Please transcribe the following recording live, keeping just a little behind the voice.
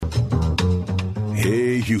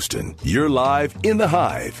Houston, you're live in the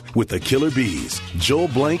Hive with the Killer Bees, Joel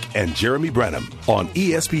Blank and Jeremy Branham on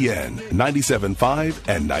ESPN 97.5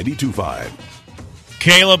 and 92.5.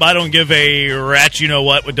 Caleb, I don't give a rat's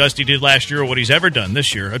what Dusty did last year or what he's ever done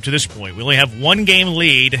this year up to this point. We only have one game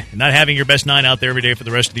lead. Not having your best nine out there every day for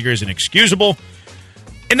the rest of the year is inexcusable.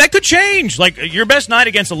 And that could change. Like, your best night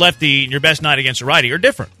against a lefty and your best night against a righty are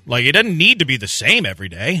different. Like, it doesn't need to be the same every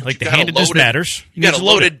day. Like, the hand, it just matters. You got a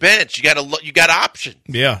loaded bench. You got options.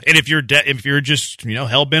 Yeah, and if you're just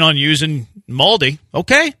hell-bent on using Maldi,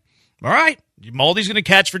 okay, all right. Maldi's going to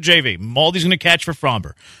catch for JV. Maldi's going to catch for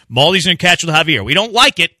Fromber. Maldi's going to catch with Javier. We don't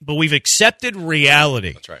like it, but we've accepted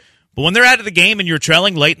reality. That's right. But when they're out of the game and you're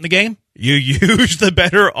trailing late in the game, you use the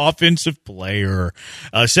better offensive player.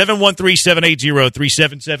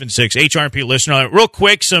 713-780-3776, HRP listener. Real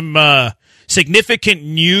quick, some significant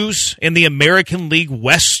news in the American League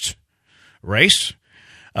West race.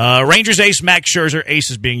 Rangers ace Max Scherzer, ace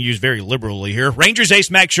is being used very liberally here. Rangers ace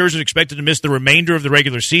Max Scherzer is expected to miss the remainder of the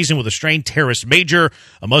regular season with a strained teres major,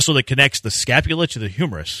 a muscle that connects the scapula to the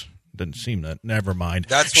humerus. Doesn't seem that. Never mind.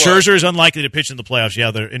 Scherzer is unlikely to pitch in the playoffs.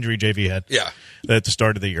 Yeah, the injury JV had at the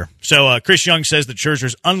start of the year. So Chris Young says that Scherzer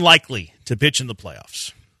is unlikely to pitch in the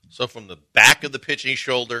playoffs. So from the back of the pitching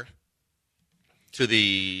shoulder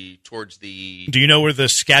towards the. Do you know where the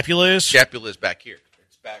scapula is? Scapula is back here.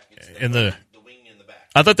 It's back. It's in the wing in the back.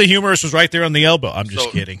 I thought the humerus was right there on the elbow. I'm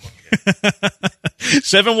just kidding.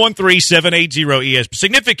 713-780-ES.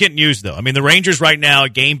 Significant news, though. I mean, the Rangers right now, a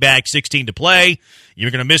game back, 16 to play.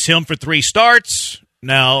 You're going to miss him for 3 starts.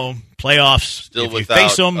 Now, playoffs, still if without you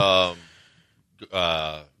face him.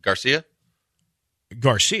 Garcia?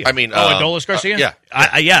 Garcia. I mean, Adolis Garcia? Yeah.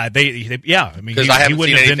 I mean, because I haven't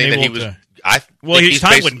seen anything that he was. His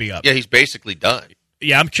time wouldn't be up. Yeah, he's basically done.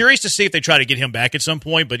 Yeah, I'm curious to see if they try to get him back at some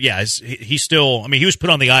point. But, yeah, he's still – I mean, he was put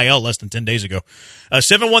on the IL less than 10 days ago.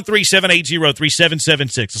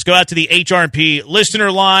 713-780-3776. Let's go out to the HRP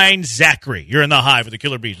listener line. Zachary, you're in the Hive with the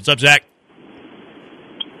Killer Bees. What's up, Zach?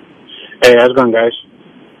 Hey, how's it going, guys?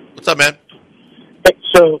 What's up, man? Hey,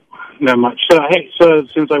 so, not much. So it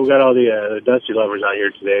seems like we got all the Dusty lovers out here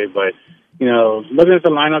today, but – looking at the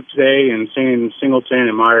lineup today and seeing Singleton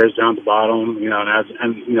and Myers down at the bottom,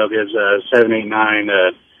 there's 7, 8, 9,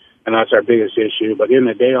 and that's our biggest issue. But getting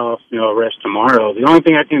the day off, rest tomorrow, the only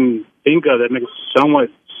thing I can think of that makes somewhat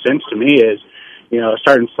sense to me is,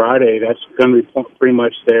 starting Friday, that's going to be pretty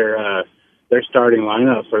much their starting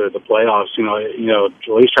lineup for the playoffs. At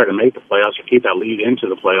least try to make the playoffs or keep that lead into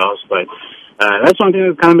the playoffs, but. That's one thing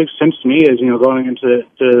that kind of makes sense to me is, going into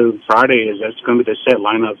Friday is that's going to be the set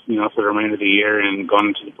lineup, for the remainder of the year and going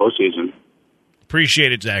into the postseason.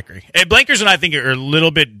 Appreciate it, Zachary. Hey, Blankers and I think are a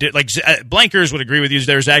little bit Blankers would agree with you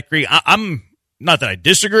there, Zachary. I'm not that I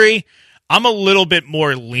disagree. I'm a little bit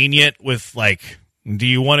more lenient with do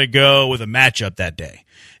you want to go with a matchup that day?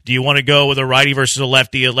 Do you want to go with a righty versus a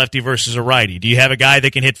lefty versus a righty? Do you have a guy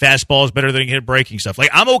that can hit fastballs better than can hit breaking stuff?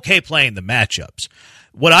 I'm okay playing the matchups.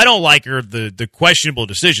 What I don't like are the questionable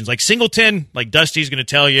decisions. Like Singleton, Dusty's going to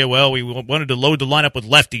tell you, well, we wanted to load the lineup with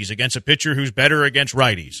lefties against a pitcher who's better against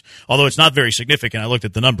righties. Although it's not very significant. I looked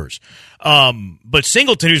at the numbers. But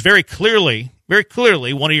Singleton, who's very clearly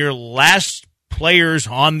one of your last players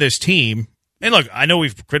on this team. And look, I know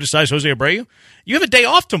we've criticized Jose Abreu. You have a day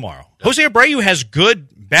off tomorrow. Yep. Jose Abreu has good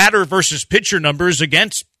batter versus pitcher numbers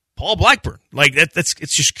against Paul Blackburn.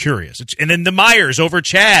 It's just curious. And then the Myers over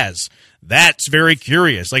Chaz. That's very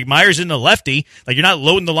curious. Myers isn't a lefty. You're not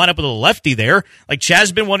loading the lineup with a lefty there. Chaz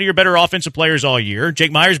has been one of your better offensive players all year.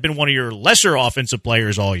 Jake Myers has been one of your lesser offensive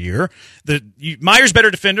players all year. Myers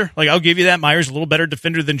better defender. I'll give you that. Myers a little better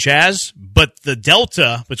defender than Chaz. But the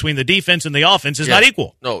delta between the defense and the offense is not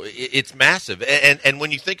equal. No, it's massive. And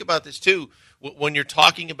when you think about this too, when you're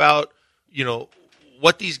talking about,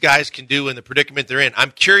 what these guys can do in the predicament they're in,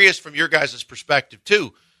 I'm curious from your guys' perspective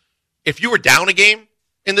too. If you were down a game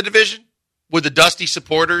in the division, would the Dusty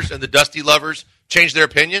supporters and the Dusty lovers change their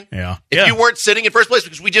opinion? Yeah. If you weren't sitting in first place,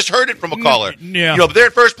 because we just heard it from a caller. Yeah. But they're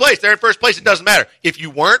in first place. It doesn't matter. If you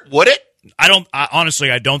weren't, would it?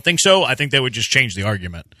 Honestly, I don't think so. I think they would just change the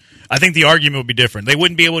argument. I think the argument would be different. They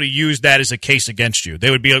wouldn't be able to use that as a case against you. They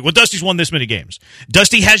would be like, well, Dusty's won this many games.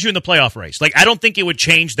 Dusty has you in the playoff race. I don't think it would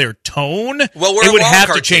change their tone. Well, it would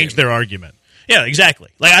have to change their argument. Yeah, exactly.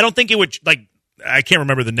 I don't think it would, I can't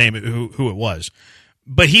remember the name of who it was.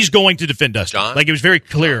 but he's going to defend Dusty. John? Like, it was very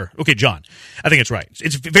clear. Okay, John. I think it's right.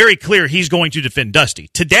 It's very clear he's going to defend Dusty.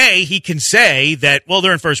 Today, he can say that, well,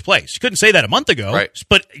 they're in first place. He couldn't say that a month ago. Right.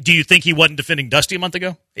 But do you think he wasn't defending Dusty a month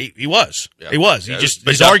ago? He was. Yeah. He was. Yeah, He just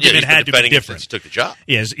but his Dusty, argument he's been had to be defending him different. since he took the job.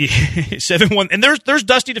 Yes, 7-1. And there's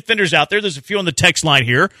Dusty defenders out there. There's a few on the text line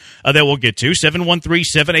here that we'll get to.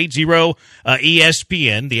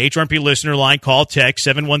 713-780-ESPN. The HRP listener line, call text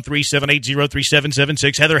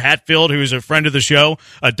 713-780-3776. Heather Hatfield, who's a friend of the show.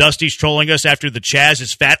 Dusty's trolling us after the Chaz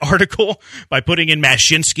is fat article by putting in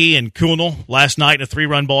Mashinsky and Kunal last night in a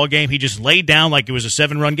 3-run ball game. He just laid down like it was a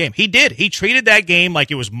 7-run game. He did. He treated that game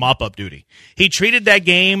like it was mop-up duty. He treated that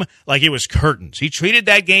game like it was curtains. He treated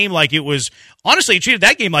that game like it was, honestly, he treated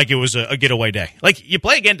that game like it was a getaway day. Like, you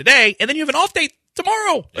play again today, and then you have an off day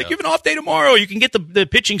tomorrow. Like, you have an off day tomorrow. You can get the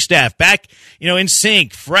pitching staff back, in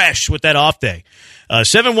sync, fresh with that off day.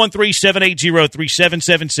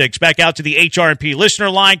 713-780-3776. Back out to the HRP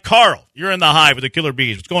listener line. Carl, you're in the Hive with the Killer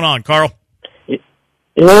Bees. What's going on, Carl?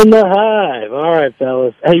 In the Hive. All right,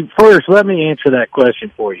 fellas. Hey, first, let me answer that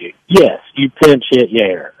question for you. Yes, you pinch hit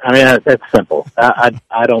Yair. I mean, that's simple. I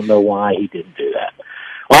don't know why he didn't do that.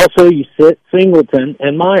 Also, you sit Singleton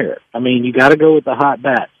and Meyer. I mean, you got to go with the hot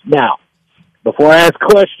bats. Now, before I ask a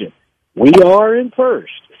question, we are in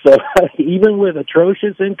first. So even with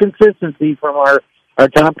atrocious inconsistency from our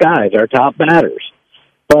top guys, our top batters.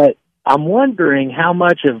 But I'm wondering how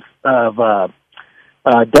much of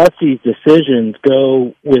Dusty's decisions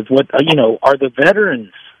go with what, are the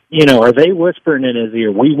veterans, are they whispering in his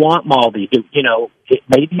ear, we want Maldi?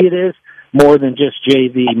 Maybe it is more than just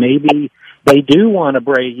JV. Maybe they do want to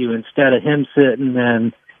break you instead of him sitting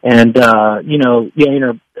and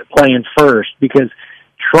Yainer playing first, because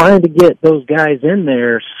trying to get those guys in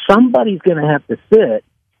there, somebody's going to have to sit.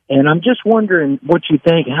 And I'm just wondering what you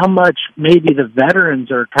think, how much maybe the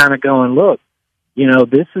veterans are kind of going, look,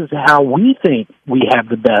 this is how we think we have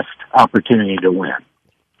the best opportunity to win.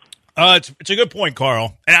 It's a good point,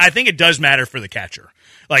 Carl. And I think it does matter for the catcher.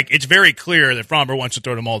 Like, it's very clear that Fromber wants to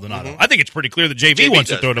throw to Maldonado. Mm-hmm. I think it's pretty clear that JV wants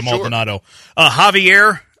to throw to Maldonado. Sure.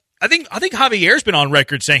 Javier, I think Javier's been on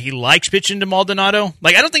record saying he likes pitching to Maldonado.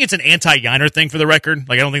 Like, I don't think it's an anti-Yainer thing for the record.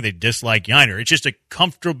 Like, I don't think they dislike Yainer. It's just a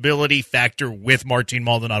comfortability factor with Martin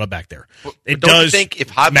Maldonado back there. But don't you think if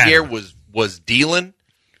Javier was dealing,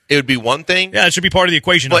 it would be one thing? Yeah, it should be part of the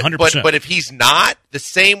equation, 100%. But if he's not, the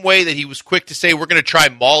same way that he was quick to say, we're going to try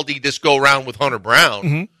Maldi this go-around with Hunter Brown,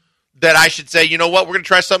 mm-hmm. that I should say, you know what, we're going to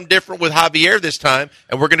try something different with Javier this time,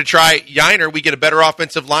 and we're going to try Yainer. We get a better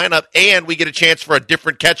offensive lineup, and we get a chance for a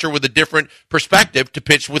different catcher with a different perspective to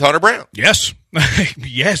pitch with Hunter Brown. Yes.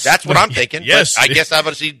 Yes. That's what I'm thinking. Yes. But I guess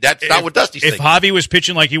obviously that's not what Dusty's thinking. If Javi was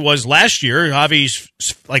pitching like he was last year, Javi's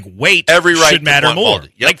weight should matter more.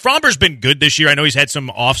 Yep. Like, Fromber's been good this year. I know he's had some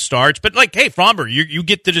off starts, but hey, Fromber, you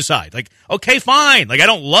get to decide. Okay, fine. I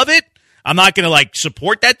don't love it. I'm not going to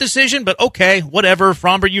support that decision, but okay, whatever.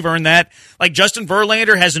 Fromber, you've earned that. Justin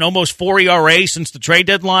Verlander has an almost 4 ERA since the trade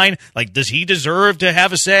deadline. Does he deserve to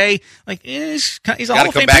have a say? He's a Hall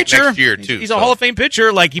of Fame pitcher. Next year too, he's a Hall of Fame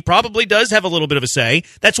pitcher. He probably does have a little bit of a say.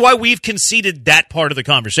 That's why we've conceded that part of the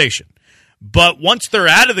conversation. But once they're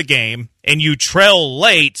out of the game and you trail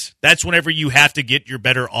late, that's whenever you have to get your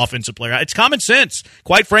better offensive player out. It's common sense.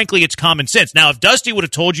 Quite frankly, it's common sense. Now, if Dusty would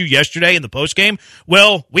have told you yesterday in the postgame,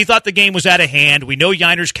 well, we thought the game was out of hand. We know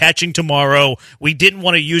Yainer's catching tomorrow. We didn't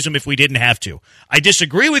want to use him if we didn't have to. I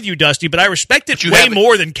disagree with you, Dusty, but I respect it way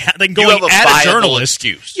more than going at a journalist.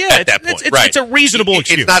 Excuse yeah, at that point. It's a reasonable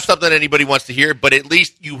excuse. It's not something anybody wants to hear, but at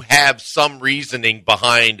least you have some reasoning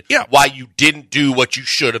behind why you didn't do what you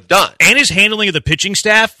should have done. And his handling of the pitching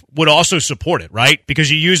staff would also support it, right?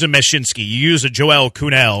 Because you use a Meshinsky, you use a Joel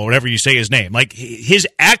Kunel, or whatever you say his name. His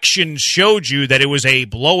actions showed you that it was a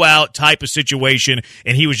blowout type of situation,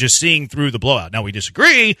 and he was just seeing through the blowout. Now, we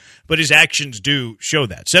disagree, but his actions do show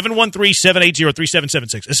that.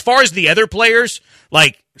 713-780-3776. As far as the other players,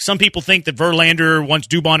 some people think that Verlander wants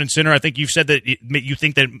Dubon in center. I think you've said that you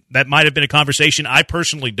think that might have been a conversation. I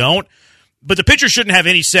personally don't. But the pitcher shouldn't have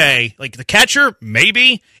any say. The catcher,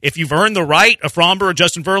 maybe. If you've earned the right, a Fromber or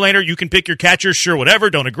Justin Verlander, you can pick your catcher, sure, whatever.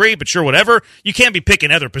 Don't agree, but sure, whatever. You can't be picking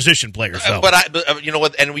other position players, though. But you know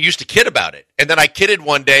what? And we used to kid about it. And then I kidded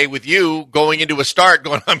one day with you going into a start, he's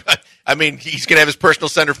going to have his personal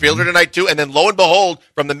center fielder tonight, too. And then lo and behold,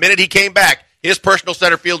 from the minute he came back, his personal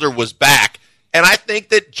center fielder was back. And I think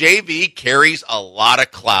that JV carries a lot of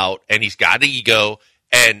clout, and he's got an ego,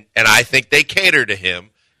 and I think they cater to him.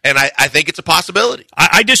 And I think it's a possibility.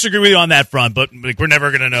 I disagree with you on that front, but we're never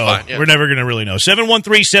going to know. Fine, yeah. We're never going to really know.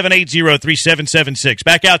 713-780-3776.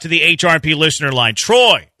 Back out to the HRP listener line.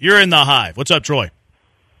 Troy, you're in the Hive. What's up, Troy?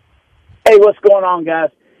 Hey, what's going on,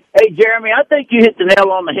 guys? Hey, Jeremy, I think you hit the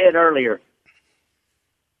nail on the head earlier.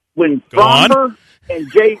 When Fromber and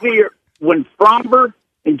JV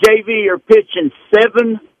are pitching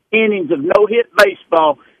 7 innings of no-hit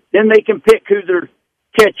baseball, then they can pick who their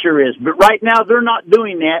catcher is. But right now, they're not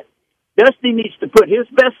doing that. Dusty needs to put his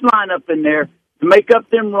best lineup in there to make up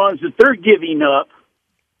them runs that they're giving up.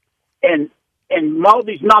 And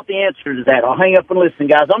Maldy's not the answer to that. I'll hang up and listen,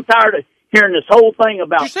 guys. I'm tired of hearing this whole thing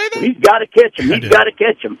about he's got to catch him. He's got to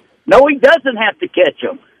catch him. No, he doesn't have to catch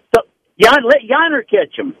him. So let Yiner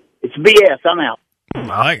catch him. It's BS. I'm out.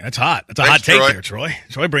 That's hot. That's a hot take there, Troy.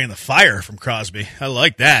 Troy bringing the fire from Crosby. I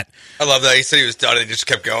like that. I love that. He said he was done and he just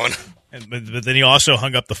kept going. But then he also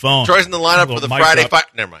hung up the phone. Troy's in the lineup for the Friday fight.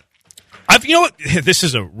 Never mind. You know what? This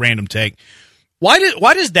is a random take. Why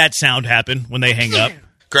does that sound happen when they hang up?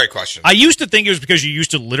 Great question. I used to think it was because you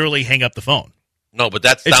used to literally hang up the phone. No, but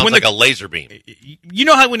that sounds like a laser beam. You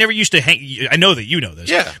know how whenever you used to hang, I know that you know this.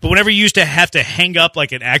 Yeah. But whenever you used to have to hang up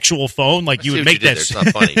like an actual phone, like you would make that. It's not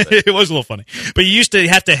funny. But. It was a little funny. But you used to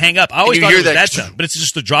have to hang up. I always thought it was that sound, but it's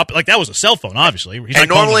just the drop. Like that was a cell phone, obviously. And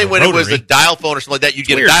normally when it was a dial phone or something like that, you'd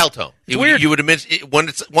get a dial tone. It's weird. You would admit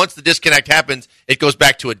once the disconnect happens, it goes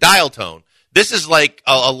back to a dial tone. This is like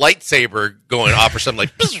a lightsaber going off or something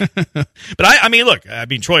like. But I mean, look,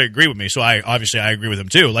 Troy agreed with me, so I agree with him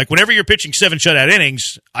too. Like whenever you're pitching 7 shutout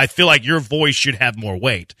innings, I feel like your voice should have more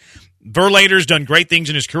weight. Verlander's done great things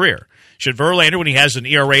in his career. Should Verlander, when he has an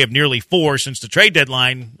ERA of nearly 4 since the trade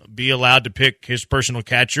deadline, be allowed to pick his personal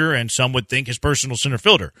catcher and some would think his personal center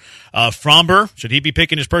fielder? Fromber, should he be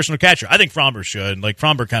picking his personal catcher? I think Fromber should. Like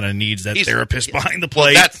Fromber kind of needs that therapist behind the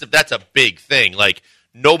plate. Well, that's a big thing. Like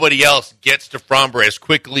nobody else gets to Fromber as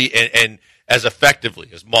quickly and as effectively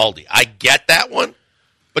as Maldi. I get that one,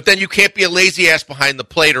 but then you can't be a lazy ass behind the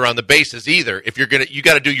plate or on the bases either. If you got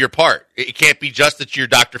to do your part. It can't be just that you're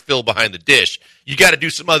Dr. Phil behind the dish. You got to do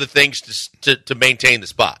some other things to maintain the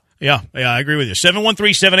spot. Yeah, I agree with you.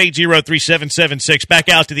 713-780-3776. Back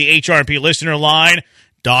out to the HRP listener line.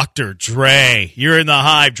 Dr. Dre, you're in the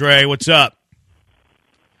Hive. Dre, what's up?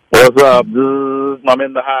 What's up, dude? I'm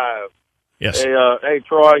in the Hive. Yes. Hey,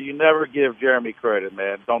 Troy, you never give Jeremy credit,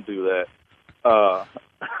 man. Don't do that.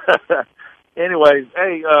 Anyways,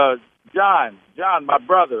 hey, John, my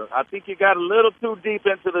brother, I think you got a little too deep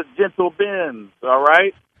into the gentle bends, all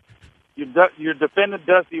right? You're defending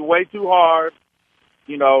Dusty way too hard.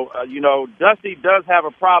 You know, Dusty does have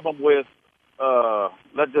a problem with,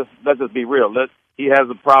 let's just be real. He has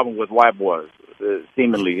a problem with white boys,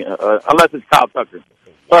 seemingly, unless it's Kyle Tucker.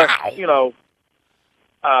 But,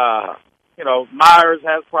 wow. Myers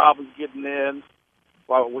has problems getting in,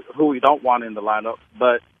 who we don't want in the lineup.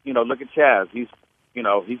 But, look at Chaz. He's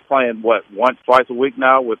playing, once, twice a week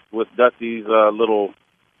now with Dusty's little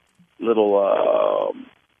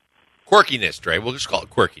quirkiness, Dre. We'll just call it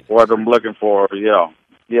quirkiness. What I'm looking for, yeah.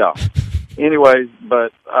 Anyways,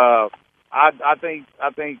 but I think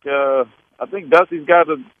Dusty's got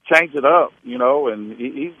to change it up, and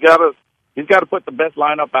he's got to put the best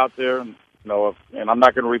lineup out there, and I'm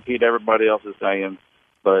not going to repeat everybody else's saying,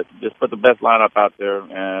 but just put the best lineup out there,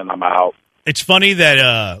 and I'm out. It's funny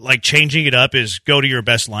that changing it up is go to your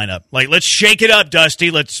best lineup. Like, let's shake it up, Dusty.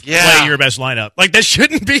 Let's play your best lineup. Like, that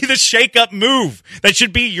shouldn't be the shake-up move. That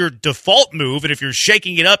should be your default move. And if you're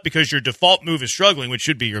shaking it up because your default move is struggling, which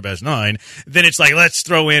should be your best 9, then it's like, let's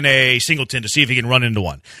throw in a Singleton to see if he can run into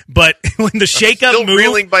one. But when the shake-up move... Still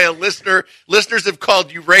reeling by a listener. Listeners have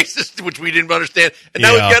called you racist, which we didn't understand. And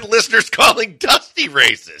now we've got listeners calling Dusty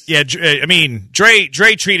racist. Yeah,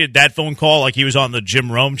 Dre treated that phone call like he was on the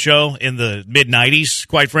Jim Rome show in the mid-'90s,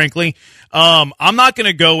 quite frankly. I'm not going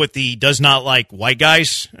to go with the does not like white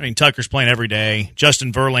guys. I mean, Tucker's playing every day.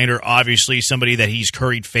 Justin Verlander, obviously somebody that he's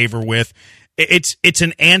curried favor with. It's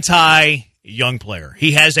an anti-young player.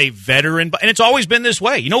 He has a veteran, and it's always been this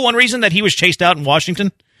way. You know one reason that he was chased out in Washington?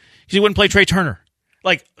 Because he wouldn't play Trey Turner.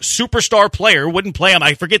 Like, superstar player wouldn't play him.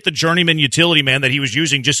 I forget the journeyman utility man that he was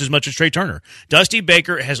using just as much as Trey Turner. Dusty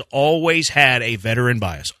Baker has always had a veteran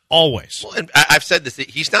bias. Always. Well, and I've said this.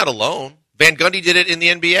 He's not alone. Van Gundy did it in the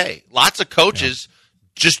NBA. Lots of coaches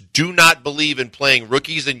just do not believe in playing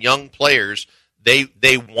rookies and young players. They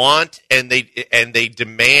want and they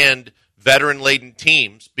demand veteran-laden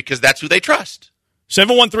teams because that's who they trust.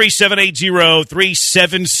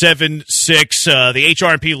 713-780-3776, the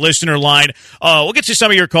HRP listener line. We'll get to some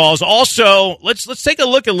of your calls. Also, let's take a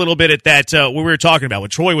look a little bit at that, what we were talking about, what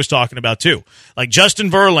Troy was talking about, too. Like, Justin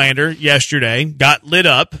Verlander yesterday got lit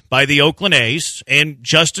up by the Oakland A's, and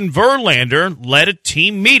Justin Verlander led a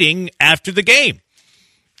team meeting after the game.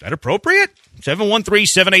 that appropriate?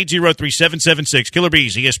 713-780-3776. Killer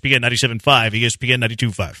Bees, ESPN 97.5, ESPN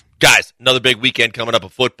 92.5. Guys, another big weekend coming up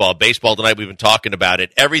of football. Baseball tonight, we've been talking about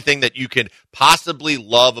it. Everything that you can possibly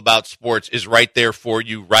love about sports is right there for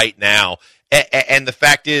you right now. And the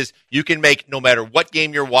fact is, you can make no matter what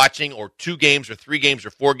game you're watching, or 2 games or 3 games or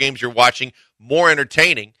 4 games you're watching, more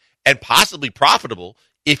entertaining and possibly profitable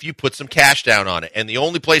if you put some cash down on it. And the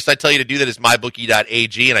only place I tell you to do that is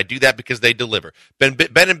mybookie.ag, and I do that because they deliver.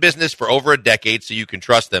 Been in business for over a decade, so you can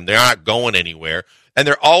trust them. They're not going anywhere. And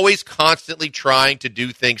they're always constantly trying to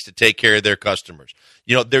do things to take care of their customers.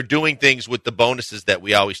 You know, they're doing things with the bonuses that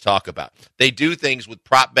we always talk about. They do things with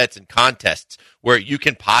prop bets and contests where you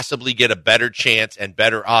can possibly get a better chance and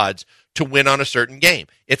better odds to win on a certain game.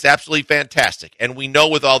 It's absolutely fantastic. And we know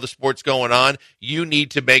with all the sports going on, you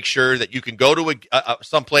need to make sure that you can go to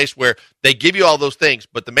some place where they give you all those things,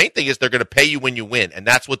 but the main thing is they're going to pay you when you win, and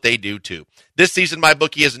that's what they do too. This season,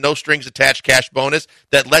 MyBookie has a no-strings-attached cash bonus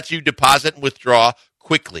that lets you deposit and withdraw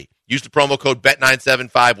quickly. Use the promo code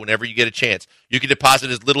BET975 whenever you get a chance. You can deposit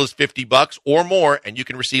as little as $50 or more, and you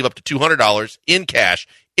can receive up to $200 in cash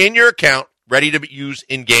in your account, ready to use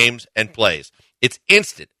in games and plays. It's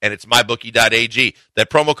instant, and it's mybookie.ag. That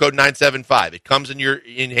promo code 975. It comes in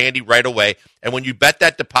handy right away. And when you bet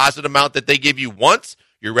that deposit amount that they give you once,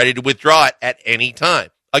 you're ready to withdraw it at any time.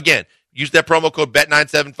 Again, use that promo code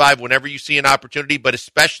BET975 whenever you see an opportunity, but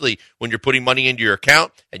especially when you're putting money into your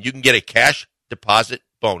account, and you can get a cash deposit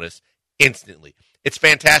bonus instantly. It's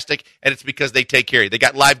fantastic, and it's because they take care of you. They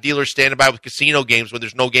got live dealers standing by with casino games when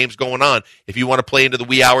there's no games going on if you want to play into the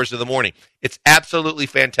wee hours of the morning. It's absolutely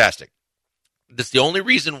fantastic. That's the only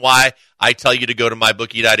reason why I tell you to go to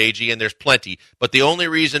mybookie.ag, and there's plenty. But the only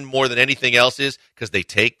reason more than anything else is because they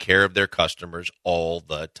take care of their customers all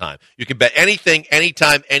the time. You can bet anything,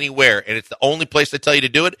 anytime, anywhere, and it's the only place I tell you to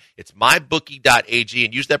do it. It's mybookie.ag,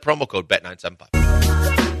 and use that promo code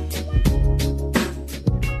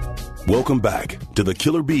BET975. Welcome back to the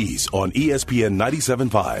Killer Bees on ESPN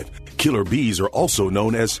 97.5. Killer bees are also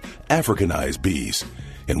known as Africanized bees,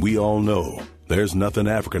 and we all know there's nothing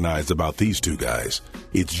Africanized about these two guys.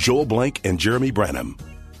 It's Joel Blank and Jeremy Branham.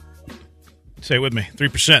 Say it with me,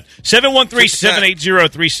 3%.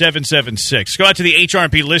 713-780-3776. Go out to the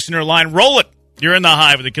HRP listener line. Roll it. You're in the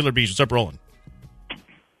hive with the Killer Bees. What's up, Roland?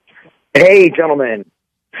 Hey, gentlemen.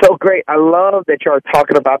 So great. I love that y'all are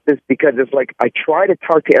talking about this because it's like I try to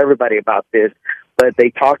talk to everybody about this, but they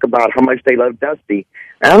talk about how much they love Dusty.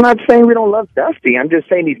 And I'm not saying we don't love Dusty. I'm just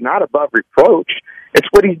saying he's not above reproach. It's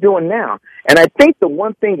what he's doing now. And I think the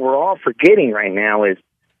one thing we're all forgetting right now is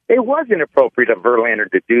it was inappropriate of Verlander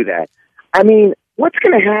to do that. I mean, what's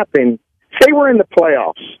going to happen? Say we're in the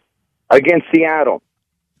playoffs against Seattle,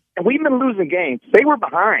 and we've been losing games. Say we're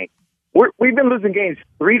behind. We've been losing games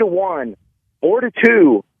 3-1,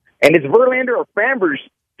 4-2, and it's Verlander or Framber's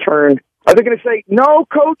turn. Are they going to say, no,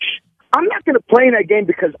 coach, I'm not going to play in that game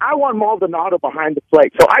because I want Maldonado behind the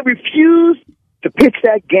plate. So I refuse to pitch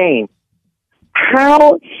that game.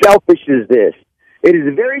 How selfish is this? It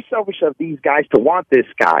is very selfish of these guys to want this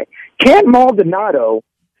guy. Can't Maldonado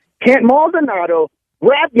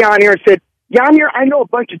grab Yanier and said, Yanier, I know a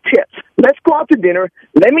bunch of tips. Let's go out to dinner.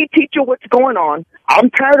 Let me teach you what's going on. I'm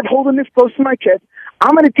tired of holding this close to my chest.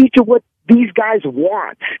 I'm going to teach you what these guys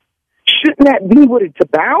want. Shouldn't that be what it's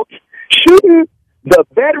about? Shouldn't the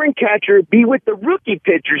veteran catcher be with the rookie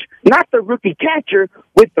pitchers, not the rookie catcher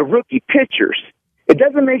with the rookie pitchers? It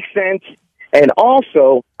doesn't make sense. And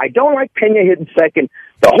also, I don't like Pena hitting second.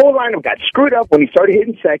 The whole lineup got screwed up when he started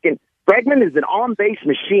hitting second. Bregman is an on-base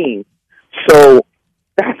machine. So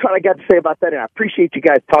that's what I got to say about that, and I appreciate you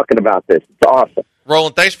guys talking about this. It's awesome.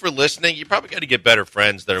 Roland, thanks for listening. You probably got to get better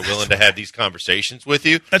friends that are willing to have these conversations with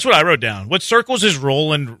you. That's what I wrote down. What circles is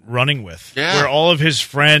Roland running with? Yeah. Where all of his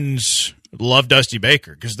friends love Dusty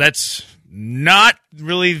Baker, because that's not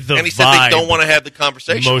really the vibe. And he said they don't want to have the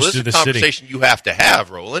conversation. Most this of is the a conversation you have to have,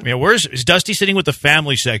 Roland. I mean, is Dusty sitting with the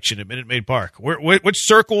family section at Minute Maid Park? What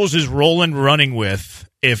circles is Roland running with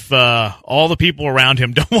if all the people around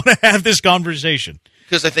him don't want to have this conversation?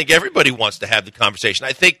 Because I think everybody wants to have the conversation.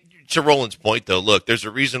 I think, to Roland's point, though, look, there's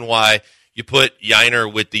a reason why you put Yiner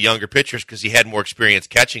with the younger pitchers, because he had more experience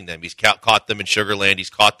catching them. He's caught them in Sugarland. He's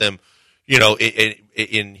caught them,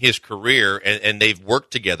 in his career, and they've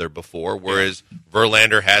worked together before, whereas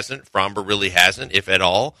Verlander hasn't. Framber really hasn't, if at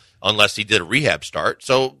all, unless he did a rehab start.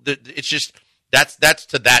 So it's just that's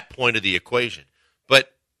to that point of the equation. But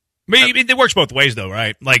I mean, it works both ways, though,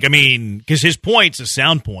 right? Like, I mean, because his point's a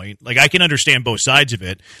sound point. Like, I can understand both sides of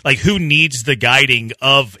it. Like, who needs the guiding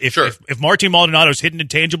of if Martin Maldonado's hidden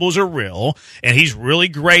intangibles are real and he's really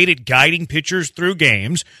great at guiding pitchers through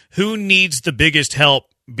games, who needs the biggest help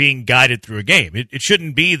being guided through a game. It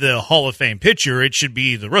shouldn't be the Hall of Fame pitcher. It should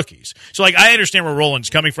be the rookies. So, like, I understand where Roland's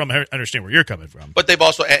coming from. I understand where you're coming from. But they've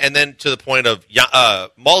also, and then to the point of,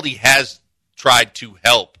 Maldi has tried to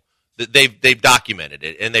help. They've documented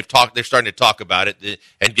it, and they're starting to talk about it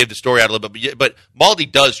and give the story out a little bit. But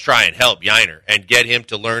Maldi does try and help Yiner and get him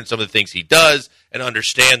to learn some of the things he does and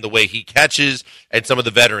understand the way he catches and some of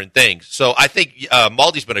the veteran things. So I think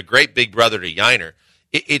Maldi's been a great big brother to Yiner.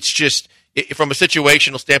 It's just, from a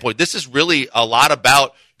situational standpoint, this is really a lot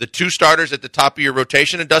about the two starters at the top of your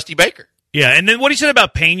rotation and Dusty Baker. Yeah, and then what he said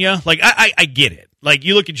about Pena, like, I get it. Like,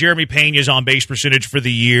 you look at Jeremy Pena's on-base percentage for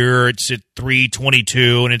the year, it's at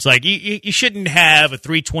 .322, and it's like, you shouldn't have a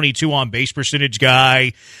 .322 on-base percentage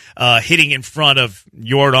guy hitting in front of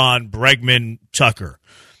Jordan, Bregman, Tucker.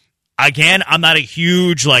 Again, I'm not a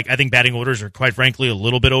huge, I think batting orders are, quite frankly, a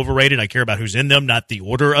little bit overrated. I care about who's in them, not the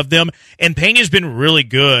order of them. And Pena's been really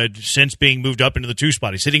good since being moved up into the 2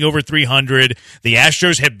 spot. He's hitting over 300. The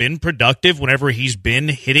Astros have been productive whenever he's been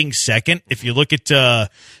hitting second. If you look at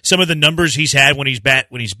some of the numbers he's had when he's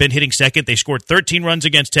been hitting second, they scored 13 runs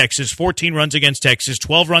against Texas, 14 runs against Texas,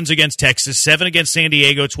 12 runs against Texas, 7 against San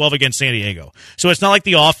Diego, 12 against San Diego. So it's not like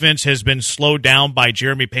the offense has been slowed down by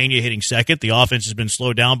Jeremy Pena hitting second. The offense has been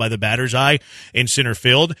slowed down by the batter's eye in center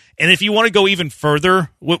field. And if you want to go even further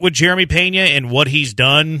with Jeremy Pena and what he's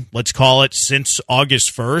done, let's call it since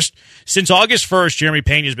August 1st. Since August 1st, Jeremy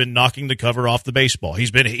Pena has been knocking the cover off the baseball.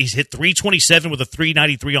 He's hit 327 with a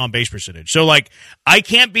 393 on base percentage. So, I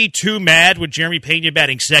can't be too mad with Jeremy Pena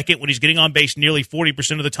batting second when he's getting on base nearly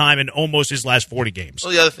 40% of the time in almost his last 40 games.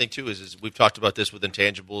 Well, the other thing too is we've talked about this with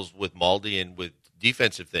intangibles with Maldi and with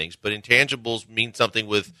defensive things, but intangibles mean something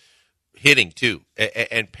with hitting too,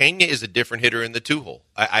 and Pena is a different hitter in the 2-hole.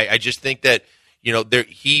 I just think that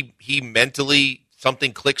he mentally,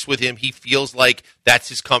 something clicks with him. He feels like that's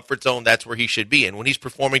his comfort zone. That's where he should be. And when he's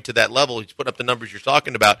performing to that level, he's putting up the numbers you're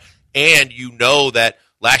talking about. And that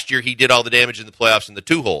last year he did all the damage in the playoffs in the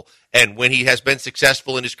 2-hole. And when he has been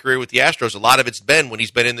successful in his career with the Astros, a lot of it's been when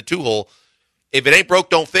he's been in the 2-hole. If it ain't broke,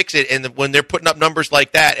 don't fix it. And when they're putting up numbers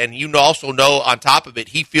like that, and also know on top of it,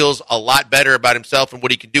 he feels a lot better about himself and what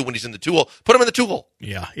he can do when he's in the 2-hole. Put him in the 2-hole.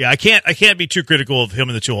 Yeah. I can't be too critical of him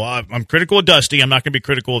in the 2-hole. I'm critical of Dusty. I'm not going to be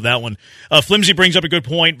critical of that one. Flimsy brings up a good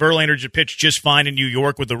point. Verlander pitched just fine in New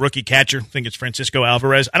York with the rookie catcher. I think it's Francisco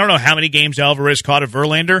Alvarez. I don't know how many games Alvarez caught of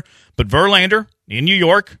Verlander, but Verlander in New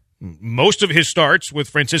York, most of his starts with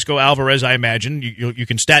Francisco Alvarez, I imagine. You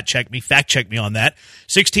can fact check me on that.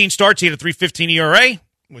 16 starts, he had a 3.15 ERA.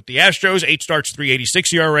 With the Astros, 8 starts,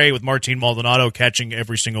 3.86 ERA, with Martin Maldonado catching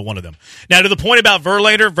every single one of them. Now, to the point about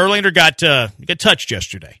Verlander got touched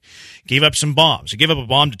yesterday. Gave up some bombs. He gave up a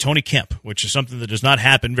bomb to Tony Kemp, which is something that does not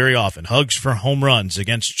happen very often. Hugs for home runs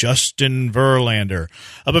against Justin Verlander.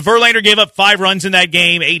 But Verlander gave up 5 runs in that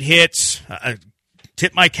game, 8 hits.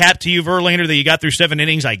 Tip my cap to you, Verlander, that you got through 7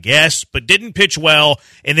 innings, I guess, but didn't pitch well.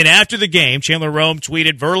 And then after the game, Chandler Rome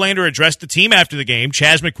tweeted, Verlander addressed the team after the game.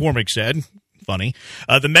 Chas McCormick said, funny,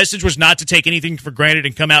 the message was not to take anything for granted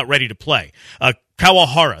and come out ready to play.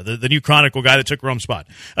 Kawahara, the new Chronicle guy that took Rome's spot.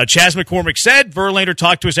 Chas McCormick said, Verlander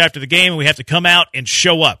talked to us after the game, and we have to come out and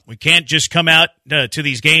show up. We can't just come out to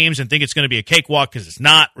these games and think it's going to be a cakewalk, because it's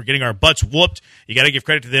not. We're getting our butts whooped. You got to give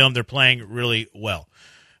credit to them. They're playing really well.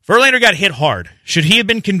 Verlander got hit hard. Should he have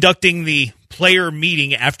been conducting the player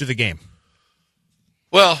meeting after the game?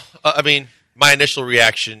 Well, my initial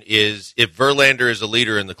reaction is, if Verlander is a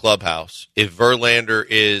leader in the clubhouse, if Verlander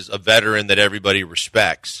is a veteran that everybody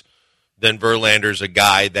respects, then Verlander's a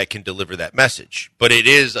guy that can deliver that message. But it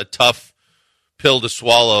is a tough pill to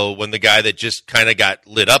swallow when the guy that just kind of got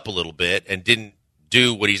lit up a little bit and didn't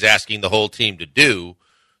do what he's asking the whole team to do.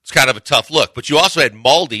 It's kind of a tough look. But you also had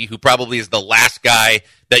Maldi, who probably is the last guy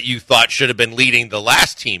that you thought should have been leading the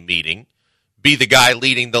last team meeting, be the guy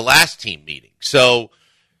leading the last team meeting. So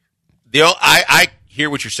I hear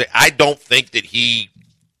what you're saying. I don't think that he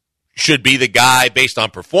should be the guy based on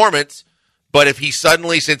performance. But if he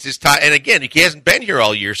suddenly, since his time, and again, he hasn't been here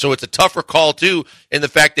all year, so it's a tougher call too, in the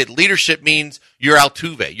fact that leadership means you're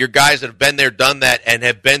Altuve. You're guys that have been there, done that, and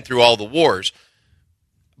have been through all the wars.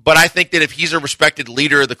 But I think that if he's a respected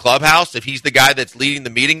leader of the clubhouse, if he's the guy that's leading the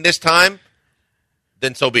meeting this time,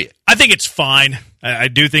 then so be it. I think it's fine. I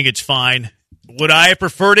do think it's fine. Would I have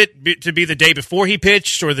preferred it to be the day before he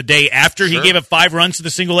pitched or the day after he gave up 5 runs to the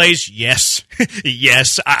single A's? Yes.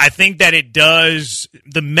 Yes. I think that it does.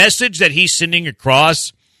 The message that he's sending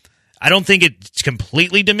across, I don't think it's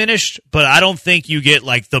completely diminished, but I don't think you get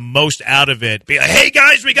the most out of it. Be like, hey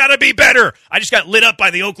guys, we got to be better. I just got lit up by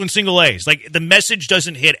the Oakland single A's. The message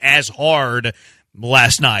doesn't hit as hard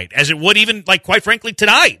last night as it would even, like, quite frankly,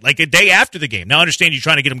 tonight, like a day after the game. Now, I understand you're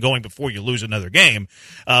trying to get them going before you lose another game,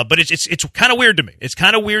 but it's kind of weird to me. It's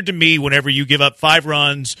kind of weird to me whenever you give up 5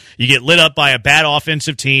 runs, you get lit up by a bad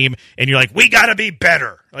offensive team, and you're like, we got to be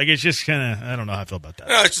better. Like, it's just kind of, I don't know how I feel about that.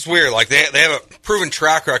 No, it's just weird. Like, they have a proven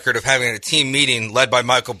track record of having a team meeting led by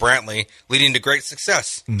Michael Brantley leading to great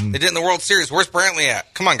success. Mm-hmm. They did in the World Series. Where's Brantley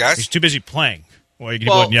at? Come on, guys. He's too busy playing. Well, he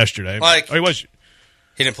wasn't yesterday. Like, he was.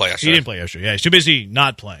 He didn't play yesterday. He didn't play yesterday. Yeah, he's too busy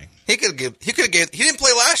not playing. He didn't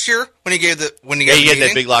play last year when he gave the he had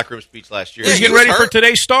that big locker room speech last year. He's getting ready for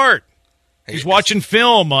today's start. He's watching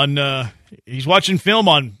film on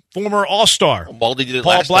former All-Star. Well, Baldy did it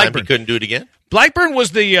Paul last Blackburn. time. He couldn't do it again. Blackburn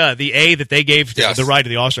was the A that they gave to the ride to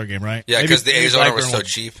the All-Star game, right? Yeah, because the A's owner was so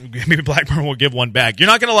cheap. Maybe Blackburn will give one back. You're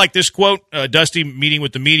not going to like this quote. Dusty meeting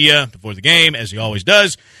with the media before the game, as he always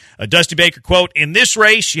does. Dusty Baker, quote, in this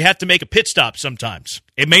race, you have to make a pit stop sometimes.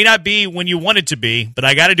 It may not be when you want it to be, but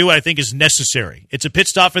I got to do what I think is necessary. It's a pit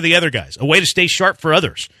stop for the other guys, a way to stay sharp for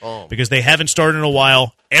others because they haven't started in a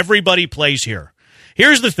while. Everybody plays here.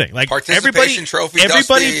 Here's the thing. Like, everybody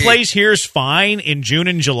plays here is fine in June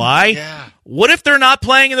and July. Yeah. What if they're not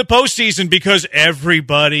playing in the postseason because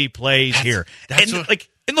everybody plays here? And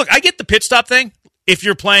look, I get the pit stop thing if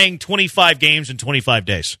you're playing 25 games in 25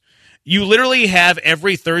 days. You literally have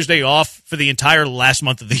every Thursday off for the entire last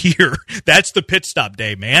month of the year. That's the pit stop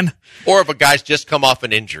day, man. Or if a guy's just come off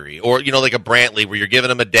an injury, or, like a Brantley where you're giving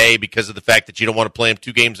him a day because of the fact that you don't want to play him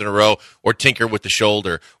 2 games in a row or tinker with the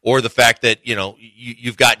shoulder, or the fact that,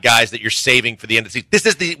 you've got guys that you're saving for the end of the season. This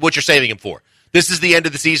is what you're saving him for. This is the end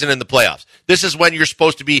of the season and the playoffs. This is when you're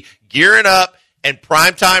supposed to be gearing up and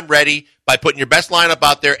primetime ready by putting your best lineup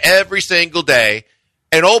out there every single day.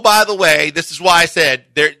 And, oh, by the way, this is why I said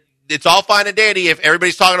it's all fine and dandy if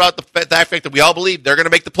everybody's talking about the fact that we all believe they're going to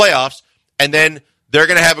make the playoffs, and then they're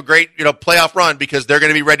going to have a great playoff run because they're going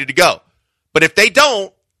to be ready to go. But if they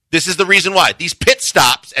don't, this is the reason why. These pit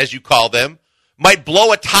stops, as you call them, might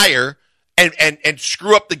blow a tire and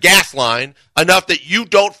screw up the gas line enough that you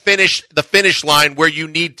don't finish the finish line where you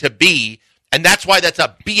need to be, and that's why that's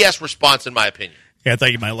a BS response in my opinion. Yeah, I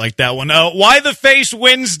thought you might like that one. Why the Face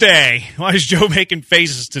Wednesday? Why is Joe making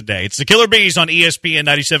faces today? It's the Killer Bees on ESPN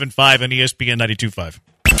 97.5 and ESPN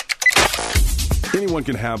 92.5. Anyone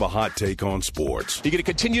can have a hot take on sports. You going to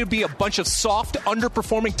continue to be a bunch of soft,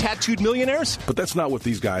 underperforming, tattooed millionaires? But that's not what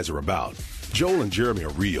these guys are about. Joel and Jeremy are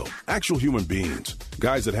real, actual human beings.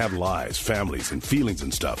 Guys that have lives, families, and feelings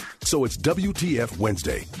and stuff. So it's WTF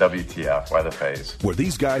Wednesday. WTF, why the phase? Where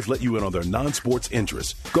these guys let you in on their non-sports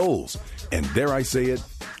interests, goals, and dare I say it,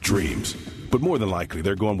 dreams. But more than likely,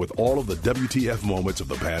 they're going with all of the WTF moments of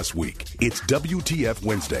the past week. It's WTF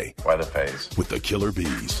Wednesday. Why the phase? With the Killer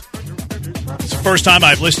Bees. It's the first time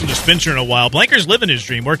I've listened to Spencer in a while. Blanker's living his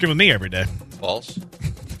dream, working with me every day. False.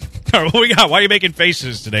 All right, what we got? Why are you making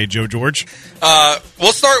faces today, Joe George?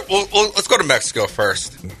 We'll start. Let's go to Mexico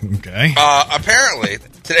first. Okay. Apparently,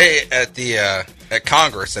 today at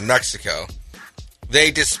Congress in Mexico,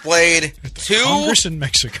 they displayed Congress in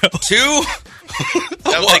Mexico. Is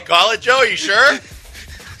that what they call it, Joe? Are you sure?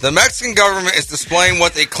 The Mexican government is displaying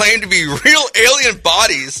what they claim to be real alien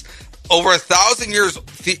bodies over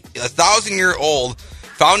 1,000-year old,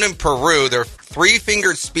 found in Peru. They're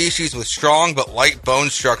 3-fingered species with strong but light bone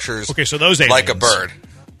structures. Okay, so those aliens. Like a bird.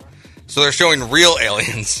 So they're showing real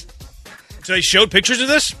aliens. So they showed pictures of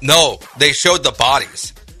this? No, they showed the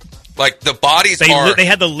bodies. Like, the bodies they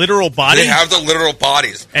had the literal body? They have the literal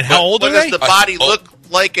bodies. And how old are they? Does the body look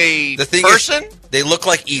like a person? They look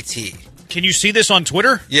like E.T. Can you see this on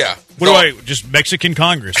Twitter? Yeah. Just Mexican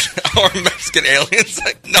Congress? Or Mexican aliens?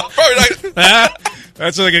 No, probably not.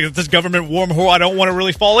 That's like this government wormhole I don't want to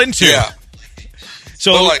really fall into. Yeah.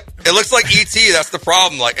 So it looks like E.T. That's the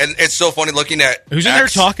problem. And it's so funny looking at who's in there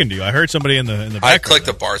talking to you. I heard somebody in the background. I clicked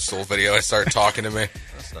the Barstool video. It started talking to me.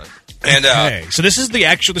 That's nice. And okay. So this is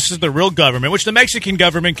the real government, which the Mexican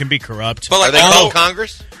government can be corrupt. But are they called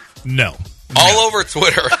Congress? No. All over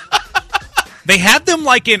Twitter. They have them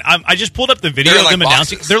like in. I just pulled up the video of them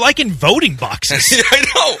announcing. They're like in voting boxes. Yeah, I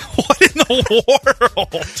know. What in the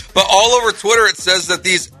world? But all over Twitter, it says that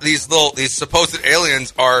these supposed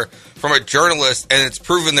aliens are from a journalist, and it's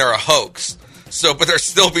proven they're a hoax. So, but they're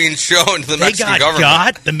still being shown to the Mexican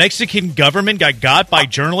government. The Mexican government got by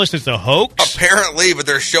journalists as a hoax? Apparently, but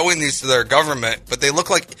they're showing these to their government. But they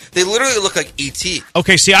literally look like E.T.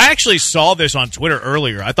 Okay, see, I actually saw this on Twitter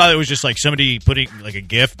earlier. I thought it was just like somebody putting like a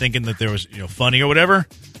GIF thinking that there was funny or whatever.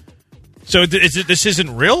 So this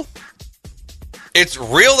isn't real? It's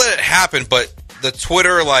real that it happened, but the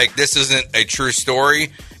Twitter, this isn't a true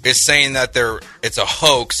story, is saying that it's a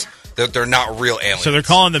hoax. They're not real aliens. So they're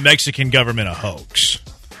calling the Mexican government a hoax.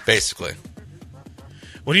 Basically.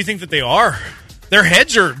 What do you think that they are? Their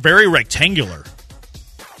heads are very rectangular.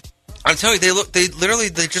 I'm telling you,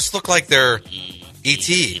 they just look like they're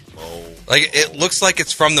E.T. Like, it looks like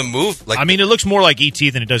it's from the movie. Like, I mean, it looks more like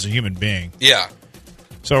E.T. than it does a human being. Yeah.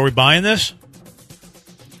 So are we buying this?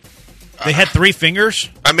 They had 3 fingers?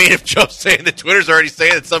 I mean, if Joe's saying that Twitter's already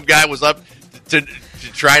saying that some guy was up to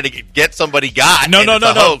try to get somebody got. No.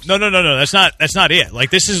 Hoax. No. That's not it.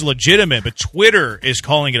 Like, this is legitimate, but Twitter is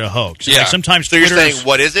calling it a hoax. Yeah. Like, sometimes So you're saying,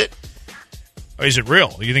 what is it? Or is it real?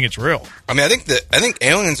 Do you think it's real? I mean, I think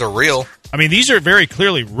aliens are real. I mean, these are very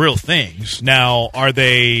clearly real things. Now, are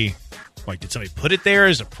they... Like, did somebody put it there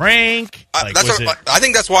as a prank? Like, I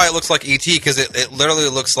think that's why it looks like E.T., because it literally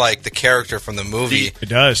looks like the character from the movie. It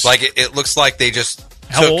does. Like, it looks like they just...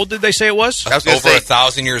 How old did they say it was? Over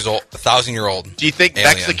 1,000 years old. 1,000-year-old. Do you think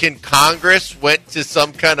alien. Mexican Congress went to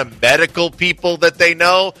some kind of medical people that they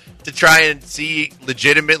know to try and see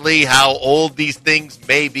legitimately how old these things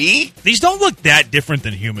may be? These don't look that different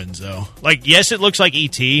than humans, though. Like, yes, it looks like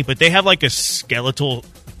E.T., but they have, like, a skeletal...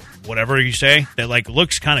 whatever you say, that like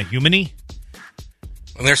looks kind of human-y.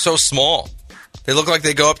 And they're so small. They look like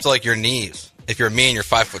they go up to like your knees. If you're me and you're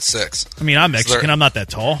 5'6". I mean, I'm Mexican. I'm not that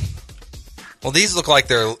tall. Well, these look like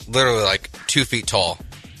they're literally like 2 feet tall.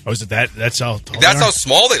 Oh, is it that? That's how tall. That's how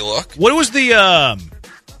small they look. What was the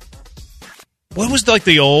like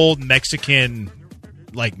the old Mexican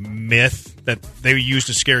like myth that they used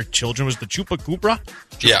to scare children? Was the chupacabra?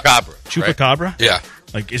 Chupacabra. Right? Yeah.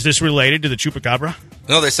 Like, is this related to the chupacabra?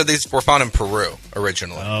 No, they said these were found in Peru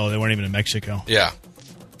originally. Oh, they weren't even in Mexico. Yeah.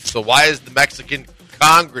 So why is the Mexican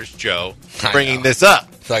Congress, Joe, bringing this up?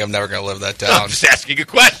 I feel like I'm never going to live that down. I'm just asking a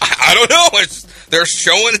question. I don't know. They're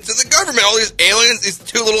showing it to the government. All these aliens, these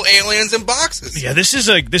 2 little aliens in boxes. Yeah, this is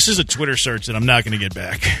a Twitter search that I'm not going to get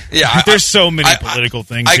back. Yeah, there's so many political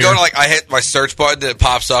things. I go to I hit my search button, it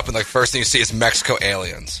pops up, and the first thing you see is Mexico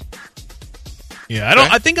aliens. Yeah,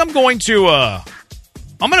 I think I'm going to.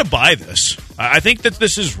 I'm going to buy this. I think that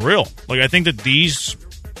this is real. Like, I think that these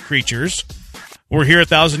creatures were here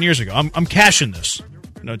 1,000 years ago. I'm cashing this.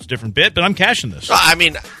 I know it's a different bit, but I'm cashing this. I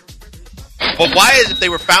mean, but why is it they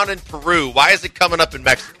were found in Peru? Why is it coming up in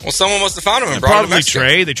Mexico? Well, someone must have found them and brought them to Mexico.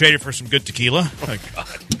 Trade. They traded for some good tequila. Like,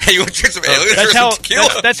 hey, you want to trade some aliens for some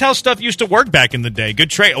tequila? That's how stuff used to work back in the day.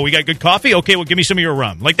 Good trade. Oh, we got good coffee? Okay, well, give me some of your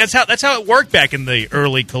rum. Like, that's how it worked back in the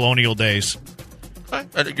early colonial days.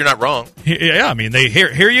 You're not wrong. Yeah, I mean,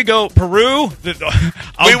 here you go, Peru.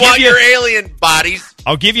 We want your alien bodies.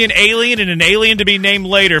 I'll give you an alien and an alien to be named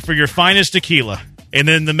later for your finest tequila. And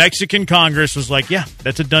then the Mexican Congress was like, yeah,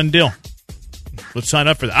 that's a done deal. Let's sign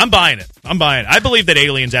up for that. I'm buying it. I believe that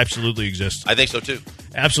aliens absolutely exist. I think so, too.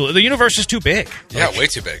 Absolutely. The universe is too big. Yeah, way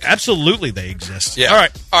too big. Absolutely, they exist. Yeah. All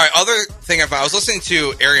right. Other thing I was listening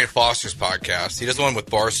to Arian Foster's podcast. He does one with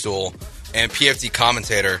Barstool and PFT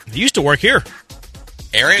commentator. He used to work here.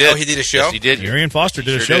 Arian? Oh, he did a show? Yes, he did. Arian Foster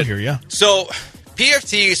did a show here, yeah. So,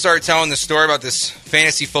 PFT started telling the story about this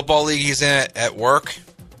fantasy football league he's in at work.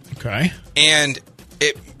 Okay. And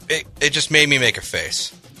it just made me make a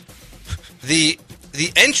face. The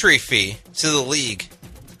entry fee to the league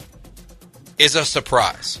is a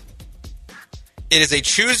surprise. It is a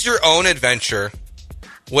choose-your-own adventure.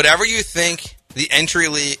 Whatever you think the entry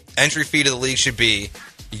fee to the league should be,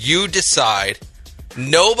 you decide.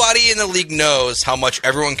 Nobody in the league knows how much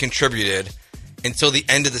everyone contributed until the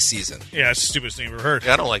end of the season. Yeah, it's the stupidest thing I've ever heard.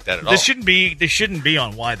 Yeah, I don't like that at all. This shouldn't be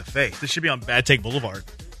on Why the Faith. This should be on Bad Take Boulevard.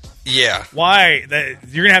 Yeah. Why?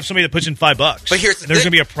 You're going to have somebody that puts in $5. But here's the There's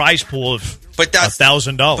thing. going to be a prize pool of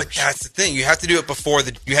 $1,000. But that's the thing. You have to do it before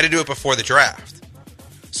the draft.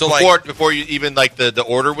 So before you even the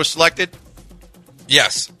order was selected?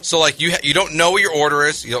 Yes. So you don't know what your order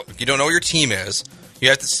is. You don't know what your team is. You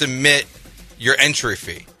have to submit your entry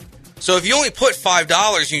fee. So if you only put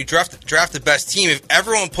 $5 and you draft the best team, if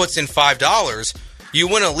everyone puts in $5, you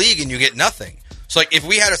win a league and you get nothing. So if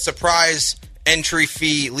we had a surprise entry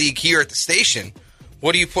fee league here at the station,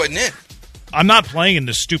 what are you putting in? I'm not playing in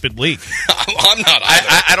this stupid league. I'm not.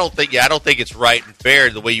 I don't think it's right and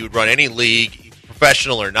fair the way you would run any league,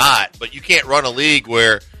 professional or not. But you can't run a league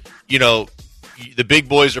where the big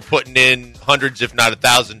boys are putting in hundreds, if not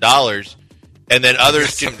 $1,000. And then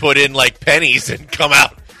others can put in pennies and come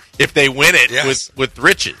out if they win it with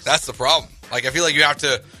riches. That's the problem. I feel like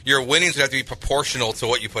your winnings would have to be proportional to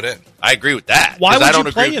what you put in. I agree with that. Why would I don't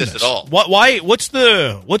you play agree with in this at all. Why? What's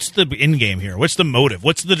the end game here? What's the motive?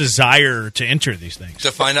 What's the desire to enter these things?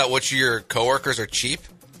 To find out which of your coworkers are cheap.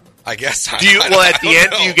 I guess. At the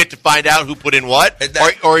end, do you get to find out who put in what,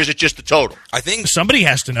 or is it just the total? I think somebody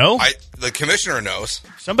has to know. The commissioner knows.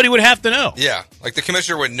 Somebody would have to know. Yeah, like the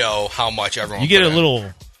commissioner would know how much everyone. You get a little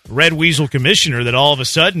red weasel commissioner that all of a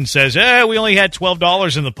sudden says, we only had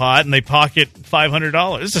 $12 in the pot, and they pocket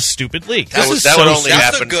 $500. This is a stupid league.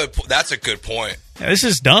 That's a good point. Yeah, this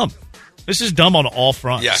is dumb. This is dumb on all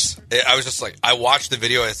fronts. Yes. I was just like, I watched the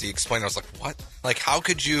video as he explained. I was like, what? Like, how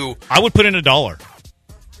could you? I would put in $1.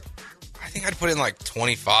 I think I'd put in like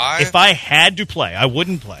 25. If I had to play, I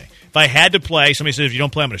wouldn't play. If I had to play, somebody says, if you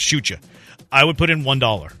don't play, I'm going to shoot you. I would put in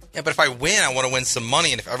 $1. Yeah, but if I win, I want to win some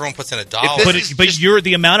money, and if everyone puts in $1, but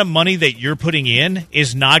the amount of money that you're putting in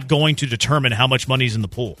is not going to determine how much money is in the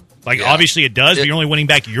pool. Obviously it does, but you're only winning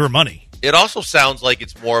back your money. It also sounds like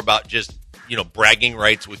it's more about just bragging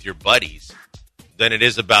rights with your buddies than it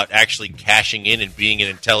is about actually cashing in and being an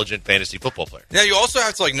intelligent fantasy football player. Yeah, you also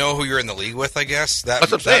have to know who you're in the league with. I guess that's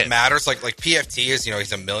what I'm saying. That matters. Like PFT is,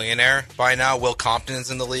 he's a millionaire by now. Will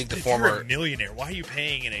Compton's in the league. You're a millionaire. Why are you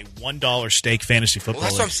paying in a $1 stake fantasy football? Well,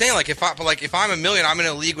 that's what I'm saying. If I'm a million, I'm in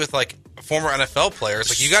a league with former NFL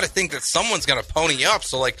players. You got to think that someone's going to pony up.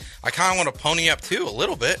 So I kind of want to pony up too a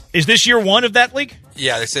little bit. Is this year one of that league?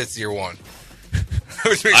 Yeah, they said it's year one.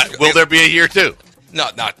 Will there be a year two? No,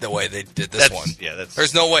 not the way they did this one. Yeah,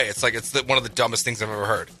 there's no way. It's one of the dumbest things I've ever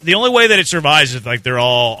heard. The only way that it survives is they're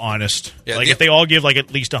all honest. Yeah, if they all give at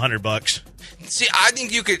least $100. See, I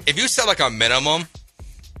think you could, if you set a minimum,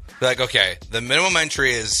 be okay, the minimum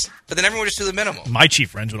entry is, but then everyone would just do the minimum. My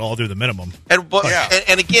chief friends would all do the minimum.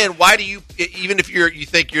 And again, why do you, even if you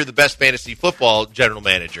think you're the best fantasy football general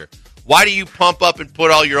manager, why do you pump up and put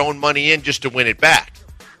all your own money in just to win it back?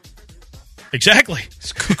 Exactly.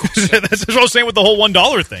 That's what I was saying with the whole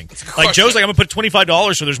 $1 thing. Joe's I'm going to put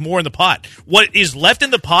 $25 so there's more in the pot. What is left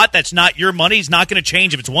in the pot that's not your money is not going to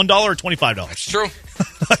change if it's $1 or $25. That's true.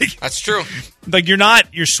 That's true.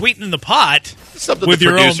 You're sweetening the pot something with the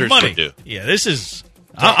your producers own money. Can do. Yeah, this is.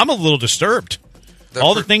 I'm a little disturbed.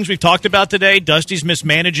 All the things we've talked about today, Dusty's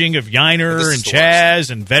mismanaging of Yiner and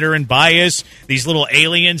Chaz and veteran bias, these little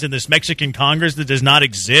aliens in this Mexican Congress that does not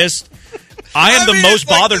exist. I am the most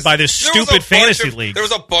bothered by this stupid fantasy league. There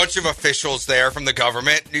was a bunch of officials there from the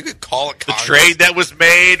government. You could call it Congress. The trade that was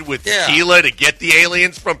made with tequila to get the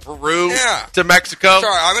aliens from Peru to Mexico.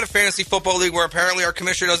 Sorry, I'm in a fantasy football league where apparently our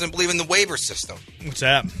commissioner doesn't believe in the waiver system. What's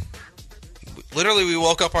that? Literally, we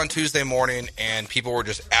woke up on Tuesday morning and people were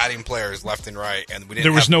just adding players left and right, and we didn't.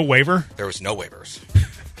 There was no waiver? There was no waivers.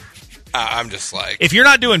 I'm just if you're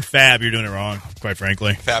not doing Fab, you're doing it wrong, quite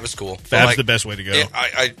frankly. Fab is cool. Fab's the best way to go.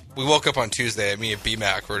 We woke up on Tuesday, and me and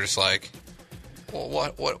BMAC were just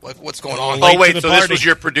well, what's going on? Oh, wait, so this was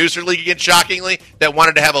your producer league again, shockingly, that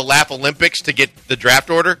wanted to have a Laugh Olympics to get the draft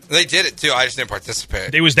order? They did it, too. I just didn't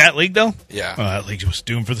participate. It was that league, though? Yeah. Oh, that league was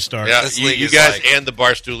doomed for the start. Yeah, you guys and the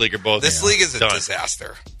Barstool League are both This league is a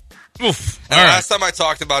disaster. Oof. And last time I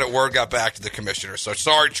talked about it, word got back to the commissioner. So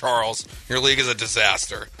sorry, Charles. Your league is a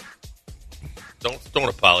disaster. Don't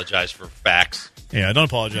apologize for facts. Yeah, don't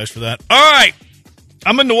apologize for that. All right.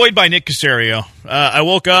 I'm annoyed by Nick Caserio. I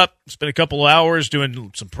woke up, spent a couple hours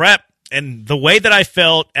doing some prep, and the way that I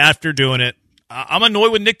felt after doing it, I'm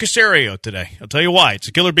annoyed with Nick Caserio today. I'll tell you why. It's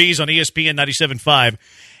the Killer Bees on ESPN 97.5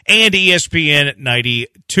 and ESPN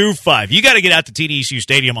 92.5. You got to get out to TDECU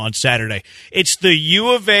Stadium on Saturday. It's the U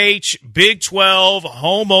of H Big 12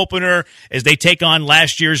 home opener as they take on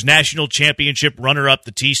last year's national championship runner-up,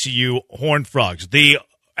 the TCU Horned Frogs. The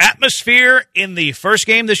atmosphere in the first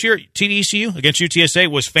game this year, TDECU against UTSA,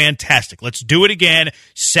 was fantastic. Let's do it again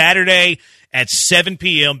Saturday at 7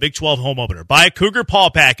 p.m., Big 12 home opener. Buy a Cougar Paw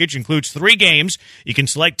package, includes 3 games. You can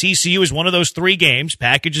select TCU as one of those 3 games.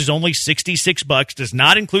 Package is only $66, does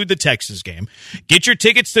not include the Texas game. Get your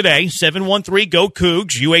tickets today,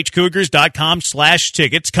 713-GO-COUGS,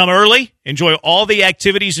 uhcougars.com/tickets. Come early. Enjoy all the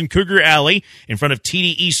activities in Cougar Alley in front of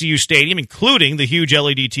TDECU Stadium, including the huge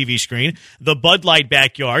LED TV screen, the Bud Light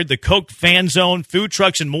backyard, the Coke fan zone, food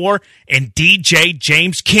trucks, and more, and DJ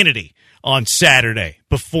James Kennedy on Saturday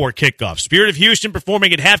before kickoff. Spirit of Houston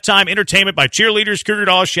performing at halftime, entertainment by cheerleaders Cougar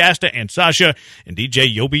Dolls, Shasta, and Sasha, and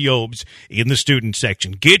DJ Yobi Yobes in the student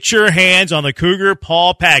section. Get your hands on the Cougar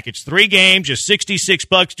Paw package. 3 games, just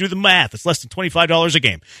 $66. Do the math. It's less than $25 a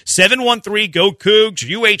game. 713-GO-COUGS,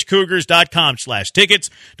 uhcougars.com/tickets.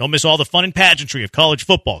 Don't miss all the fun and pageantry of college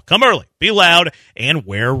football. Come early, be loud, and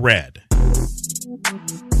wear red.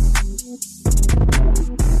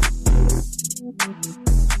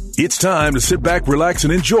 It's time to sit back, relax,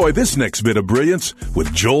 and enjoy this next bit of brilliance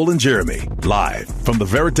with Joel and Jeremy. Live from the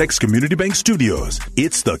Veritex Community Bank Studios,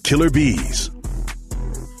 it's the Killer Bees.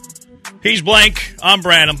 He's Blank. I'm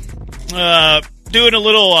Branham. doing a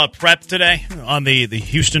little prep today on the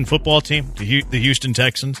Houston football team, the Houston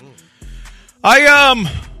Texans. I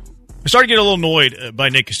started to get a little annoyed by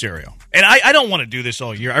Nick Caserio. And I don't want to do this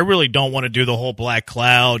all year. I really don't want to do the whole black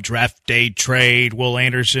cloud, draft day trade, Will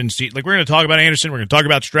Anderson. Like, we're going to talk about Anderson. We're going to talk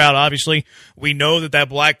about Stroud, obviously. We know that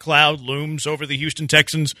black cloud looms over the Houston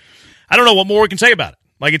Texans. I don't know what more we can say about it.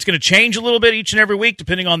 Like, it's going to change a little bit each and every week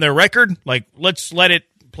depending on their record. Like, let's let it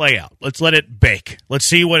play out. Let's let it bake. Let's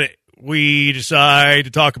see what we decide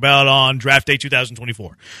to talk about on draft day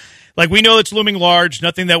 2024. Like, we know it's looming large.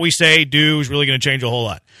 Nothing that we say, do is really going to change a whole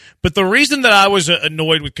lot. But the reason that I was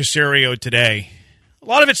annoyed with Caserio today, a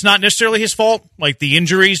lot of it's not necessarily his fault. Like, the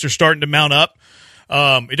injuries are starting to mount up.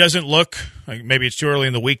 It doesn't look like, maybe it's too early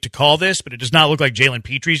in the week to call this, but it does not look like Jalen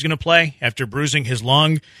Petry's going to play after bruising his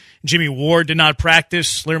lung. Jimmy Ward did not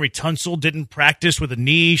practice. Laramie Tunsil didn't practice with a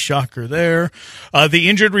knee. Shocker there. The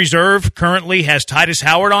injured reserve currently has Titus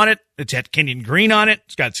Howard on it. It's had Kenyon Green on it.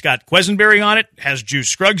 It's got Scott Quesenberry on it. Has Juice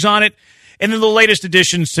Scruggs on it. And then the latest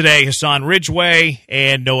additions today, Hassan Ridgeway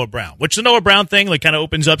and Noah Brown. Which the Noah Brown thing like kind of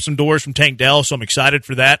opens up some doors from Tank Dell, so I'm excited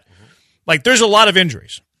for that. Like, there's a lot of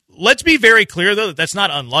injuries. Let's be very clear, though, that that's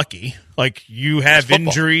not unlucky. Like, you have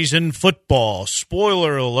injuries in football.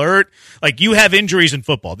 Spoiler alert. Like, you have injuries in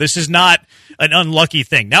football. This is not an unlucky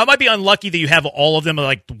thing. Now, it might be unlucky that you have all of them at,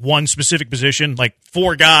 like, one specific position, like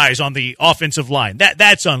 4 guys on the offensive line.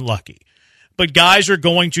 That's unlucky. But guys are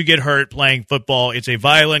going to get hurt playing football. It's a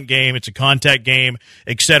violent game. It's a contact game,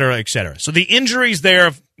 et cetera, et cetera. So the injuries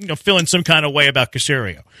there, feel in some kind of way about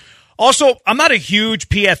Caserio. Also, I'm not a huge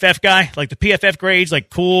PFF guy. Like, the PFF grades, like,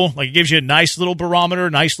 cool. Like, it gives you a nice little barometer,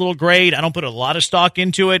 nice little grade. I don't put a lot of stock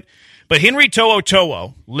into it. But Henry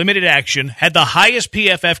To'oTo'o, limited action, had the highest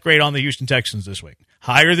PFF grade on the Houston Texans this week.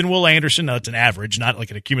 Higher than Will Anderson. Now, it's an average, not like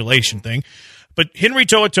an accumulation thing. But Henry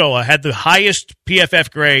To'oTo'o had the highest PFF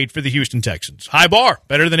grade for the Houston Texans. High bar.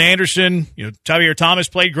 Better than Anderson. Tavierre Thomas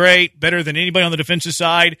played great. Better than anybody on the defensive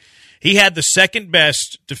side. He had the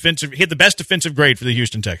he had the best defensive grade for the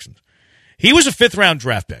Houston Texans. He was a 5th-round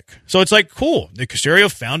draft pick. So it's like, cool. Nick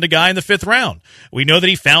Caserio found a guy in the 5th round. We know that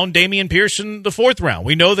he found Damian Pearson the 4th round.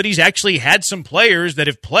 We know that he's actually had some players that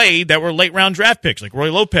have played that were late-round draft picks, like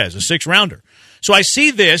Roy Lopez, a 6th-rounder. So I see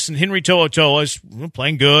this, and Henry To'oTo'o is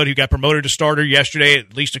playing good. He got promoted to starter yesterday,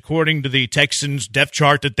 at least according to the Texans depth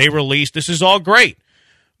chart that they released. This is all great.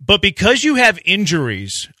 But because you have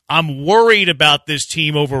injuries, I'm worried about this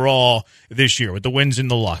team overall this year with the wins and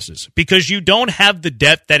the losses because you don't have the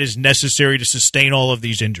depth that is necessary to sustain all of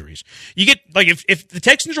these injuries. You get like if the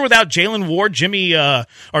Texans are without Jalen Ward, Jimmy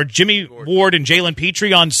Ward and Jalen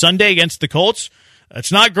Petry on Sunday against the Colts,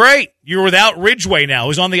 that's not great. You're without Ridgeway now,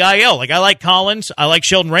 who's on the IL. Like, I like Collins. I like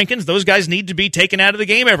Sheldon Rankins. Those guys need to be taken out of the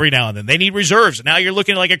game every now and then. They need reserves. Now you're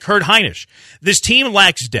looking like a Kurt Heinisch. This team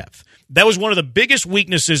lacks depth. That was one of the biggest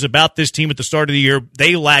weaknesses about this team at the start of the year.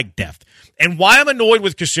 They lack depth. And why I'm annoyed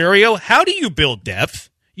with Caserio, how do you build depth?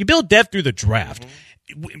 You build depth through the draft.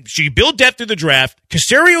 So you build depth through the draft.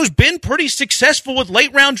 Caserio's been pretty successful with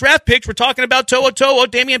late-round draft picks. We're talking about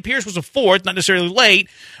To'oTo'o. Damian Pierce was a 4th, not necessarily late.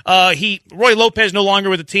 Roy Lopez no longer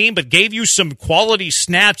with the team, but gave you some quality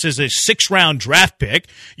snaps as a 6th-round draft pick.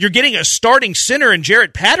 You're getting a starting center in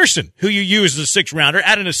Jarrett Patterson, who you use as a 6th-rounder,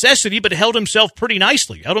 out of necessity, but held himself pretty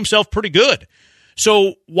nicely, held himself pretty good.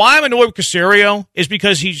 So why I'm annoyed with Caserio is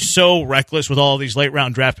because he's so reckless with all of these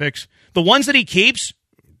late-round draft picks. The ones that he keeps,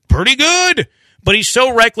 pretty good. But he's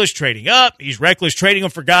so reckless trading up. He's reckless trading them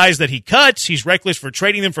for guys that he cuts. He's reckless for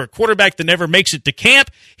trading them for a quarterback that never makes it to camp.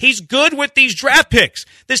 He's good with these draft picks.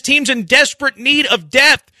 This team's in desperate need of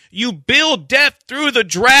depth. You build depth through the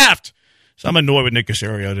draft. So I'm annoyed with Nick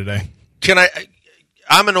Caserio today.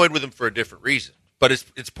 I'm annoyed with him for a different reason, but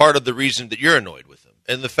it's part of the reason that you're annoyed with him.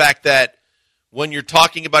 And the fact that when you're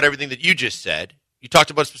talking about everything that you just said, you talked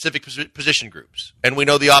about specific position groups. And we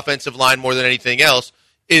know the offensive line more than anything else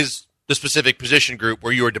is the specific position group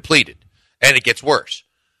where you are depleted, and it gets worse.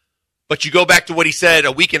 But you go back to what he said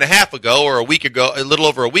a week and a half ago or a week ago, a little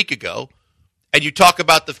over a week ago, and you talk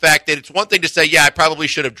about the fact that it's one thing to say, yeah, I probably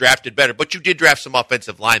should have drafted better, but you did draft some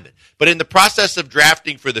offensive linemen. But in the process of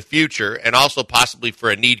drafting for the future and also possibly for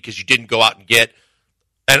a need because you didn't go out and get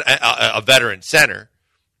a veteran center,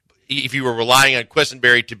 if you were relying on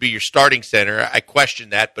Quesenberry to be your starting center, I question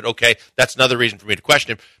that, but okay, that's another reason for me to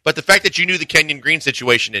question him. But the fact that you knew the Kenyon Green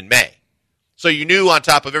situation in May, so you knew on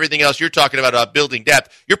top of everything else you're talking about building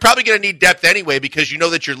depth, you're probably going to need depth anyway because you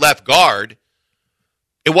know that your left guard,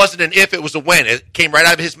 it wasn't an if, it was a when. It came right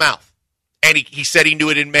out of his mouth. And he said he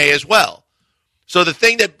knew it in May as well. So the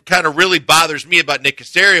thing that kind of really bothers me about Nick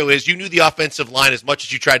Caserio is you knew the offensive line as much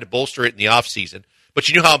as you tried to bolster it in the offseason. but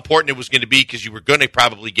you knew how important it was going to be because you were going to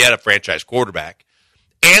probably get a franchise quarterback.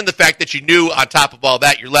 And the fact that you knew on top of all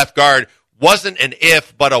that, your left guard wasn't an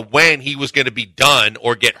if, but a when he was going to be done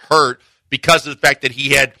or get hurt because of the fact that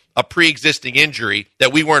he had a pre-existing injury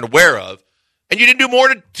that we weren't aware of. And you didn't do more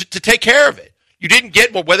to take care of it. You didn't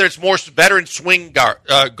get more, whether it's more veteran swing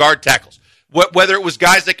guard tackles, whether it was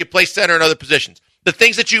guys that could play center in other positions. The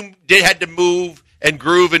things that you had to move and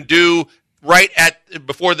groove and do right at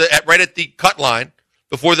the cut line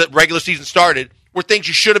before the regular season started were things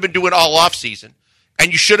you should have been doing all off season.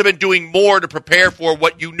 And you should have been doing more to prepare for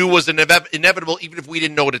what you knew was inevitable, even if we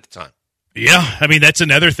didn't know it at the time. Yeah, I mean, that's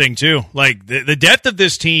another thing, too. Like, the depth of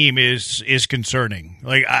this team is concerning.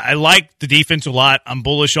 Like, I like the defense a lot. I'm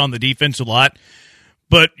bullish on the defense a lot.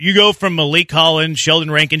 But you go from Malik Collins,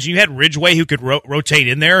 Sheldon Rankins, you had Ridgeway who could rotate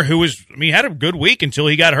in there, had a good week until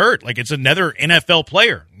he got hurt. Like, it's another NFL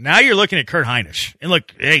player. Now you're looking at Kurt Hinish. And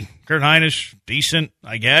look, hey, Kurt Hinish, decent,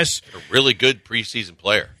 I guess. A really good preseason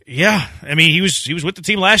player. Yeah, I mean, he was with the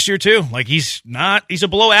team last year, too. Like, he's a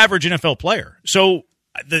below-average NFL player. So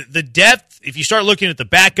the depth, if you start looking at the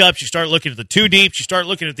backups, you start looking at the two deeps, you start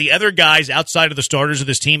looking at the other guys outside of the starters of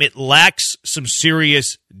this team, it lacks some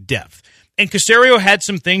serious depth. And Caserio had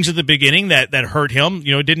some things at the beginning that hurt him.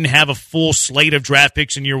 You know, didn't have a full slate of draft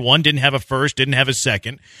picks in year one, didn't have a first, didn't have a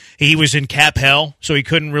second. He was in cap hell, so he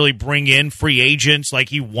couldn't really bring in free agents like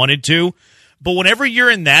he wanted to. But whenever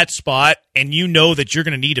you're in that spot and you know that you're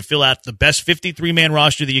going to need to fill out the best 53-man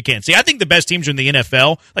roster that you can. See, I think the best teams are in the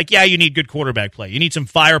NFL. Like, yeah, you need good quarterback play. You need some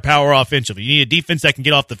firepower offensively. You need a defense that can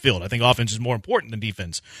get off the field. I think offense is more important than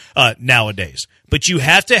defense nowadays. But you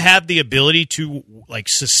have to have the ability to, like,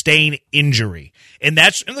 sustain injury. And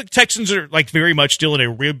the Texans are, like, very much still in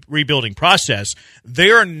a rebuilding process.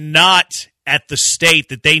 They are not at the state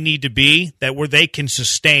that they need to be, where they can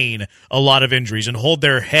sustain a lot of injuries and hold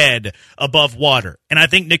their head above water. And I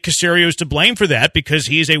think Nick Caserio is to blame for that because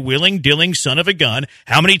he is a willing, dealing son of a gun.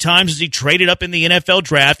 How many times has he traded up in the NFL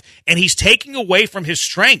draft? And he's taking away from his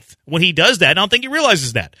strength when he does that. I don't think he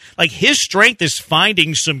realizes that. Like, his strength is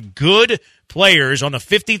finding some good players on the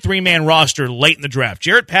 53-man roster late in the draft.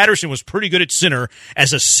 Jarrett Patterson was pretty good at center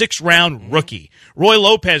as a 6th-round rookie. Roy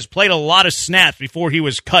Lopez played a lot of snaps before he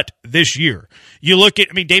was cut this year. You look at,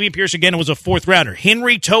 Dameon Pierce again was a 4th-rounder.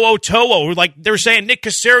 Henry To'o, like they're saying, Nick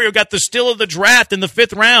Caserio got the steal of the draft in the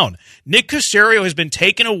 5th round. Nick Caserio has been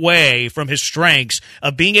taken away from his strengths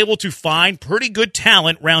of being able to find pretty good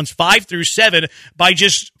talent rounds 5 through 7 by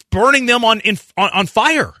just burning them on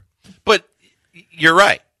fire. But you're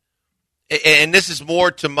right. And this is more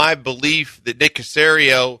to my belief that Nick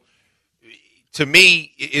Caserio, to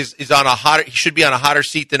me, is on he should be on a hotter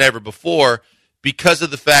seat than ever before because of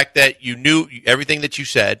the fact that you knew everything that you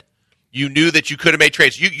said. You knew that you could have made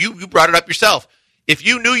trades. You brought it up yourself. If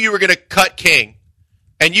you knew you were going to cut King,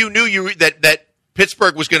 and you knew that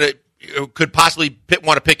Pittsburgh was could possibly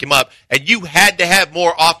want to pick him up, and you had to have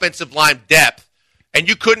more offensive line depth, and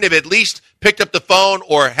you couldn't have at least picked up the phone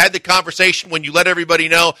or had the conversation when you let everybody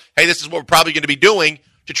know, hey, this is what we're probably going to be doing,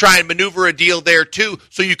 to try and maneuver a deal there too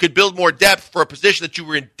so you could build more depth for a position that you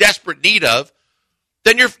were in desperate need of,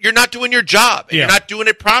 then you're not doing your job. And You're not doing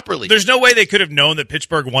it properly. There's no way they could have known that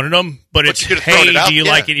Pittsburgh wanted him, but it's, hey, do you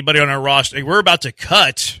like anybody on our roster? We're about to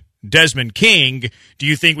cut Desmond King. Do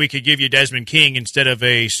you think we could give you Desmond King instead of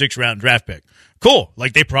a 6th-round draft pick? Cool.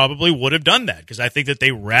 Like, they probably would have done that because I think that they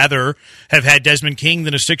rather have had Desmond King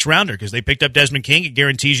than a 6th-rounder because they picked up Desmond King. It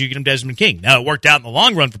guarantees you get him Desmond King. Now, it worked out in the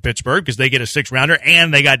long run for Pittsburgh because they get a 6th-rounder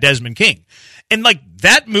and they got Desmond King. And, like,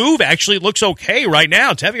 that move actually looks okay right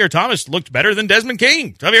now. Tavierre Thomas looked better than Desmond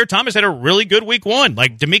King. Tavierre Thomas had a really good week 1.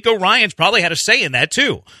 Like, D'Amico Ryans probably had a say in that,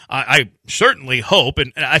 too. I certainly hope,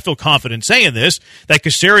 and I feel confident saying this, that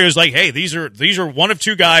Caserio's like, hey, these are one of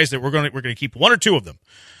 2 guys that we're going to keep 1 or 2 of them.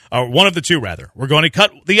 Or one of the 2, rather. We're going to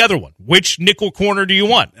cut the other one. Which nickel corner do you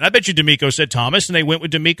want? And I bet you D'Amico said Thomas, and they went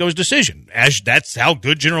with D'Amico's decision. That's how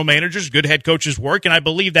good general managers, good head coaches work, and I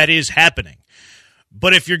believe that is happening.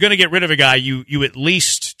 But if you're going to get rid of a guy, you at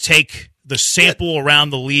least take the sample around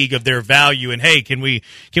the league of their value, and, hey, can we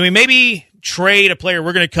maybe trade a player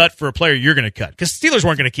we're going to cut for a player you're going to cut? Because the Steelers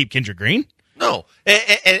weren't going to keep Kendrick Green. No.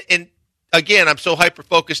 And again, I'm so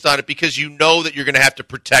hyper-focused on it because you know that you're going to have to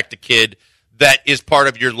protect a kid that is part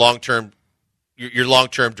of your long-term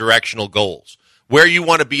directional goals. Where you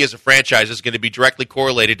want to be as a franchise is going to be directly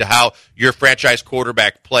correlated to how your franchise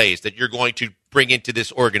quarterback plays that you're going to bring into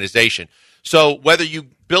this organization. So whether you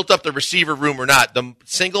built up the receiver room or not, the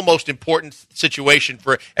single most important situation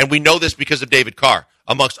and we know this because of David Carr,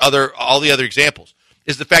 amongst all the other examples,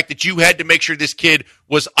 is the fact that you had to make sure this kid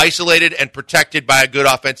was isolated and protected by a good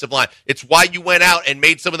offensive line. It's why you went out and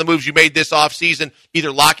made some of the moves you made this offseason,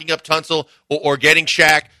 either locking up Tunsil or getting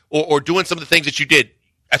Shaq or doing some of the things that you did.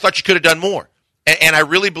 I thought you could have done more. And I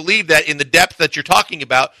really believe that in the depth that you're talking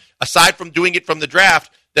about, aside from doing it from the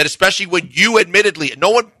draft, that especially when you admittedly, no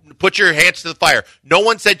one put your hands to the fire. No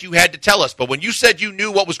one said you had to tell us. But when you said you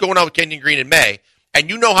knew what was going on with Kenyon Green in May, and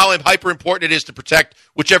you know how hyper important it is to protect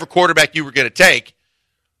whichever quarterback you were going to take,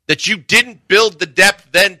 that you didn't build the depth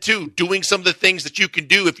then too, doing some of the things that you can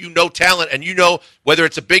do if you know talent and you know whether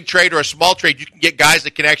it's a big trade or a small trade, you can get guys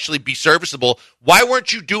that can actually be serviceable. Why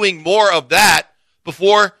weren't you doing more of that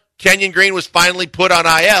before Kenyon Green was finally put on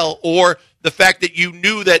IL, or the fact that you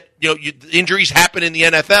knew that injuries happen in the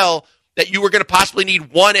NFL, that you were going to possibly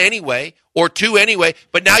need one anyway or two anyway,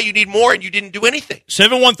 but now you need more and you didn't do anything?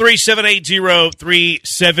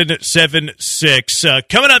 713-780-3776.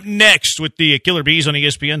 Coming up next with the Killer Bees on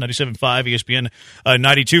ESPN 97.5, ESPN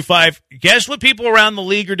 92.5. Guess what people around the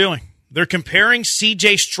league are doing? They're comparing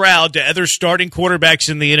C.J. Stroud to other starting quarterbacks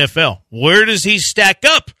in the NFL. Where does he stack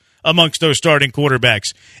up amongst those starting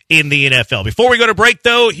quarterbacks in the NFL? Before we go to break,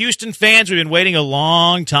 though, Houston fans, we've been waiting a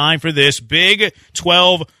long time for this. Big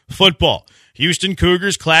 12 football. Houston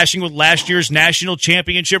Cougars clashing with last year's national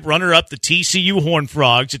championship runner-up, the TCU Horned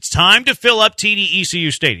Frogs. It's time to fill up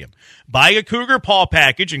TD-ECU Stadium. Buy a Cougar Paw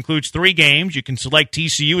package. Includes 3 games. You can select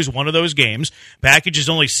TCU as one of those games. Package is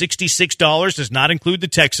only $66. Does not include the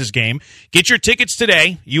Texas game. Get your tickets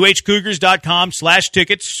today.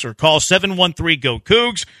 uhcougars.com/tickets or call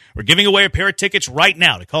 713-GO-COUGS. We're giving away a pair of tickets right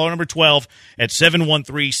now to caller number 12 at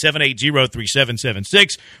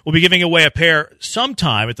 713-780-3776. We'll be giving away a pair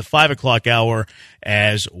sometime at the 5 o'clock hour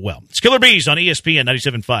as well. It's Killer Bees on ESPN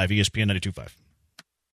 97.5, ESPN 92.5.